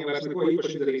 Maidanu viņam vairs neko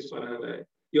īpaši darīt vispār nevarēja.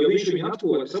 Jo viņš viņu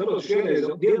atkoda, saprotu,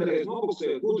 vienreiz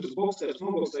noboksējot, gudrs boksers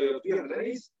noboksējot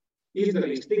vienreiz,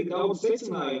 izdarījis tik daudz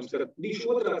secinājumus, ka viņš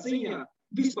otrā cīņā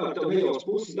vispār tev neļaus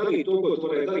puses darīt to, ko tu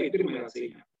varēji darīt pirmajā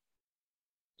cīņā.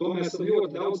 To mēs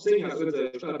ļoti daudz cīņās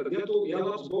redzējuši. Tātad, ja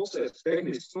labs boksers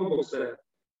tehniski noboksē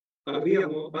ar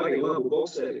vienu arī labu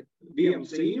bokseri vienu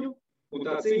cīņu, un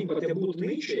tā cīņa pat, ja būtu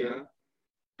nišajā,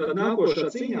 tad nākošā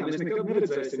cīņā mēs nekad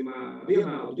neredzēsim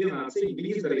vienā cīņa,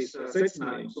 viņi izdarīs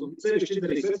secinājumus. Un cevišķi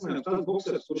izdarīs secinājumus tāds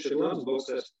boksers, kurš ir labs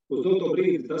boksers. Uz doto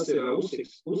brīdi tas ir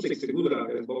Usiks. Usiks ir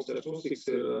gudrākais boksers. Usiks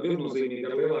ir viennozīmīgi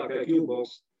ar lielākai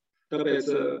Q-boks. Tāpēc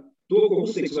to, ko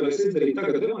Usiks varēs izdarīt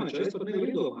tagad revanšā, es pat nevaru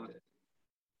iedomāt.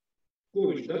 Ko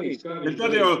viņš darīs, kā viņš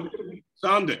darīs.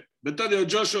 Sandi, bet tad jau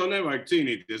Joshua nevajag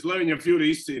cīnīties, lai viņam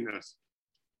Fury izcīnās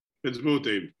pēc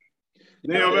būtību.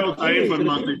 Ne jau vēl tā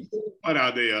informācija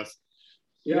parādījās.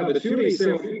 Jā, bet Fury's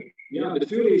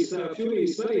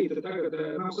arī tagad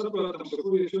nav saprotams, ka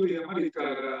Fury'am arī kā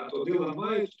to Dylan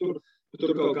White,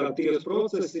 tur kaut kā tiesas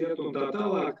procesi iet un tā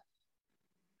tālāk.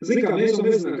 Zin kā, mēs jau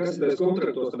nezinām, kas ir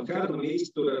kontraktos tam kādam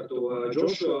īsti tur ar to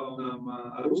Joshua un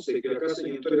ar Usiku, ja kas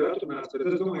viņiem tur ir atrunāts, bet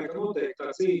es domāju, ka noteikti tā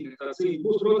cīņa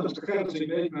būs. Protams, ka kāds viņi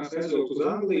mēģinās aizvilkt uz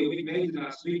Angliju, viņi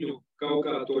mēģinās viņu kaut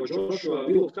kā to Joshua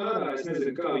vilkt ārā, es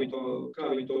nezinu, kā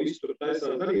viņi to visu tur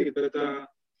taisās darīt, bet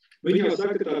viņi jau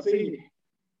saka, ka tā cīņa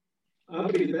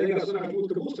aprīļa beigās varētu būt,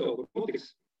 ka būs kaut kur notiks.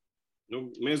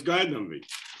 Mēs gaidām viņu.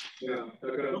 Jā,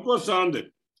 tā kā. Ko, Sandi,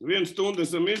 1 stundu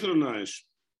esam izrunājuši.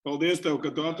 Paldies tev,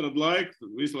 ka tu atradi laiku,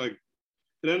 visu laiku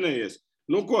trenējies.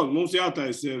 Ko, mums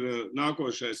jātaisa ir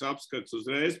nākošais apskats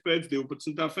uzreiz pēc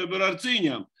 12. februāra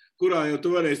cīņām, kurā jau tu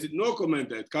varēsi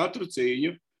nokomentēt katru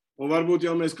cīņu, un varbūt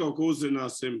jau mēs kaut ko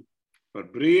uzzināsim par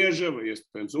Brieža vai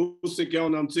iespējams Usika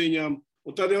jaunām cīņām,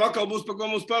 un tad jau atkal būs par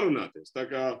ko mums parunāties. Tā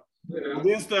kā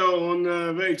paldies tev un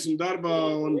veiksim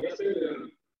darbā,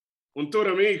 un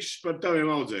turam īkšķi par taviem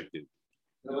audzēkļiem.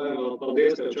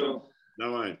 Paldies tev, čau.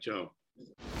 Davai, čau.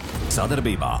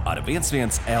 Sadarbībā ar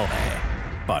 11 LV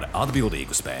par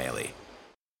atbildīgu spēli.